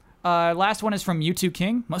 Yeah. Last one is from Mewtwo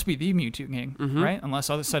King. Must be the Mewtwo King, right? Unless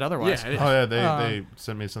others said otherwise. Yeah. Oh yeah, they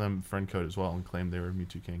sent me some friend code as well and claimed they were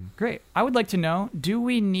Mewtwo King. Great. I would like to know, do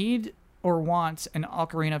we need or want an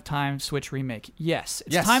Ocarina of Time Switch remake? Yes.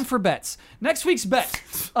 It's Yes. time for bets. Next week's bet.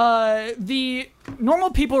 The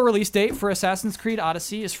normal people release date for Assassin's Creed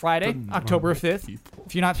Odyssey is Friday, October 5th.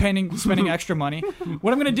 If you're not spending extra money.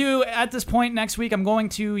 What I'm going to do at this point next week, I'm going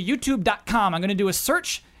to youtube.com. I'm going to do a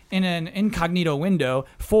search in an incognito window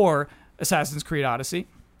for Assassin's Creed Odyssey.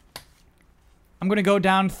 I'm going to go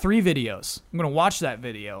down 3 videos. I'm going to watch that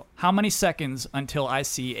video. How many seconds until I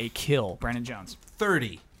see a kill? Brandon Jones.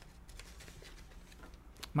 30.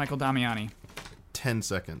 Michael Damiani. 10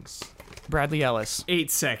 seconds. Bradley Ellis. 8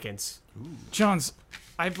 seconds. Jones,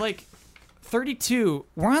 I've 32.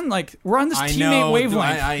 We're on this I teammate know,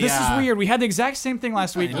 wavelength. This is yeah. weird. We had the exact same thing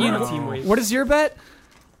last week. know. Ian, Team what is your bet?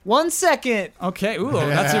 1 second. Okay. Ooh,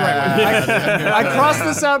 that's the right one. I crossed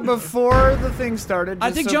this out before the thing started. I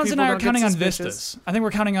just think so Jones and people I are don't get counting on suspicious. vistas. I think we're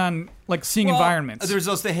counting on seeing environments. There's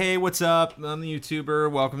also, hey, what's up? I'm the YouTuber.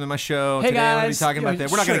 Welcome to my show. Hey, Today I'm going to be guys. talking about Yeah, that.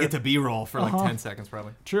 We're not going sure. to get to B-roll for 10 seconds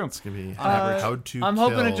probably. True. It's gonna be how to. I'm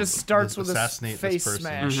hoping it kill just starts with a assassinate face this person.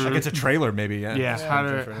 smash. Like it's a trailer maybe, yeah. Yeah.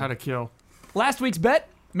 How to kill. Last week's bet,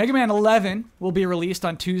 Mega Man 11 will be released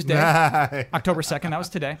on Tuesday, October 2nd. That was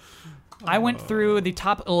today. I went through the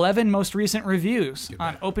top 11 most recent reviews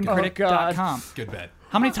on OpenCritic.com. Good bet.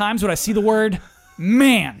 How many times would I see the word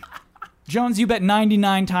man? Jones, you bet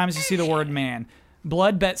 99 times you see the word man.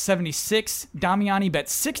 Blood bet 76. Damiani bet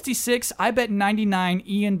 66. I bet 99.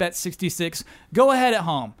 Ian bet 66. Go ahead at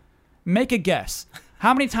home. Make a guess.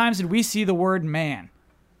 How many times did we see the word man?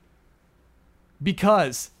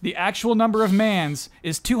 Because the actual number of mans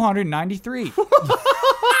is 293.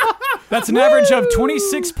 That's an average of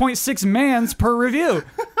 26.6 mans per review.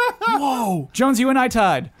 Whoa. Jones, you and I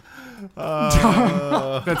tied.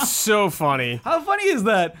 That's so funny. How funny is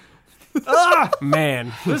that?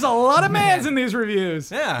 Man. There's a lot of mans in these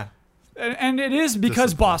reviews. Yeah. And it is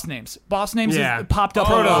because boss names. Boss names Yeah. is popped up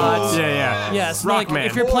a lot. Yeah. Yes, Rock like Man.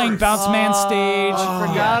 if you're playing Bounce Man stage.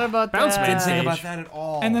 Forgot about Bounce that. Man Didn't think stage. about that at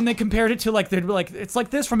all. And then they compared it to they'd be like, it's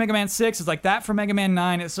like this for Mega Man 6, it's like that for Mega Man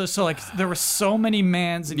 9. It's so there were so many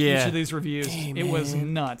mans in each Yeah. of these reviews. It was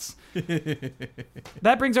nuts.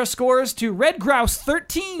 That brings our scores to Red Grouse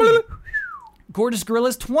 13. Gorgeous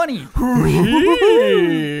Gorillas 20.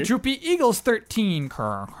 Droopy Eagles 13.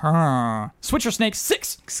 Switcher Snake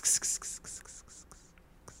 6.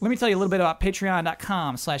 Let me tell you a little bit about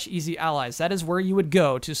patreon.com/Easy Allies. That is where you would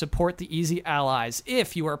go to support the Easy Allies.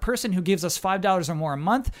 If you are a person who gives us $5 or more a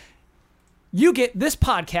month, you get this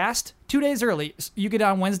podcast 2 days early. You get it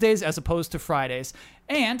on Wednesdays as opposed to Fridays.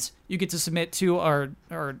 And you get to submit to our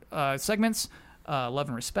segments, Love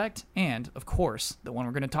and Respect, and, of course, the one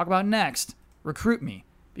we're going to talk about next, Recruit Me.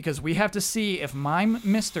 Because we have to see if Mime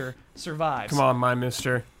Mister survives. Come on, my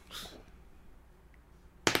mister.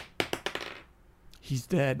 He's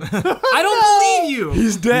dead. I don't believe you.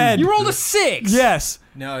 He's dead. You rolled a 6. Yes.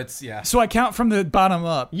 No, it's, yeah. So I count from the bottom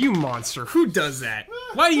up. You monster. Who does that?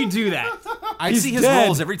 Why do you do that? I He's see his dead.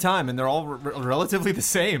 rolls every time, and they're all relatively the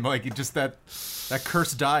same. Like, just that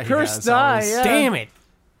cursed die Cursed he has. die, always yeah. Damn it.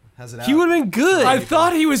 Has it out. He would have been good. I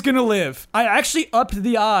thought he was going to live. I actually upped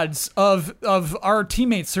the odds of our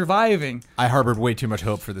teammates surviving. I harbored way too much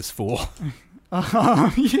hope for this fool.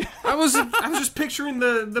 I was just picturing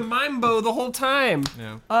the mime bow the whole time.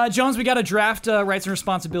 Yeah. Jones, we got to draft rights and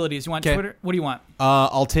responsibilities. You want 'Kay. Twitter? What do you want?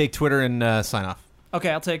 I'll take Twitter and sign off. Okay,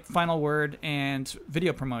 I'll take final word and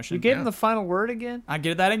video promotion. You gave him the final word again? I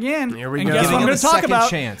get that again. Here we and go. Guess Giving what I'm him going a to talk second about?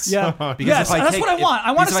 chance. Yeah. Because Yes, if I that's take- what I want.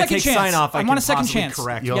 I want a because if I second take chance. sign off, I want can a second possibly chance.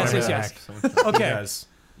 correct Yes, you. yes. Correct. Okay. Because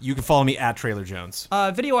You can follow me at Trailer Jones.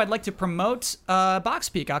 Video I'd like to promote,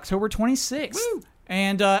 Buckbeak, October 26th. Woo!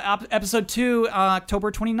 And episode 2,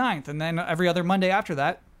 October 29th. And then every other Monday after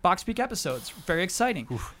that, Buckbeak episodes. Very exciting.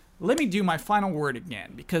 Oof. Let me do my final word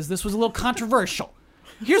again, because this was a little controversial.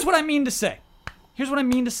 Here's what I mean to say.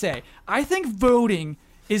 I think voting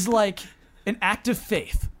is like an act of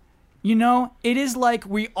faith. You know, it is like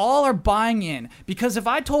we all are buying in. Because if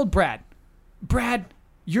I told Brad,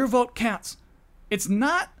 your vote counts, it's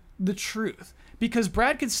not the truth. Because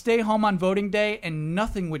Brad could stay home on voting day and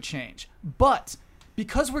nothing would change. But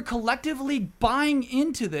because we're collectively buying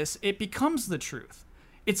into this, it becomes the truth.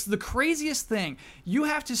 It's the craziest thing. You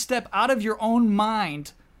have to step out of your own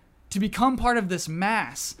mind to become part of this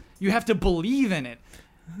mass. You have to believe in it.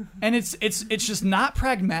 And it's just not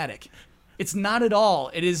pragmatic. It's not at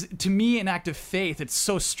all. It is, to me, an act of faith. It's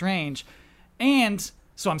so strange. And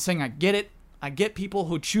so I'm saying I get it. I get people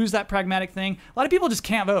who choose that pragmatic thing. A lot of people just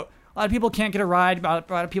can't vote. A lot of people can't get a ride. A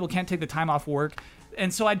lot of people can't take the time off work.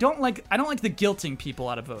 And so I don't like the guilting people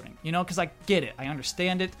out of voting, you know, because I get it. I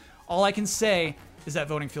understand it. All I can say is that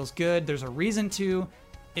voting feels good. There's a reason to.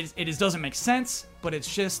 It doesn't make sense, but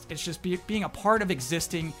it's just being a part of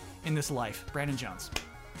existing in this life. Brandon Jones.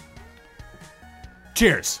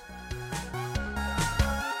 Cheers.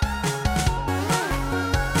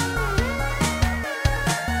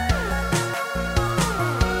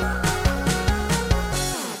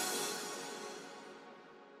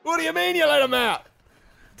 What do you mean you let him out?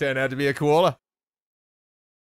 Turned out to be a koala.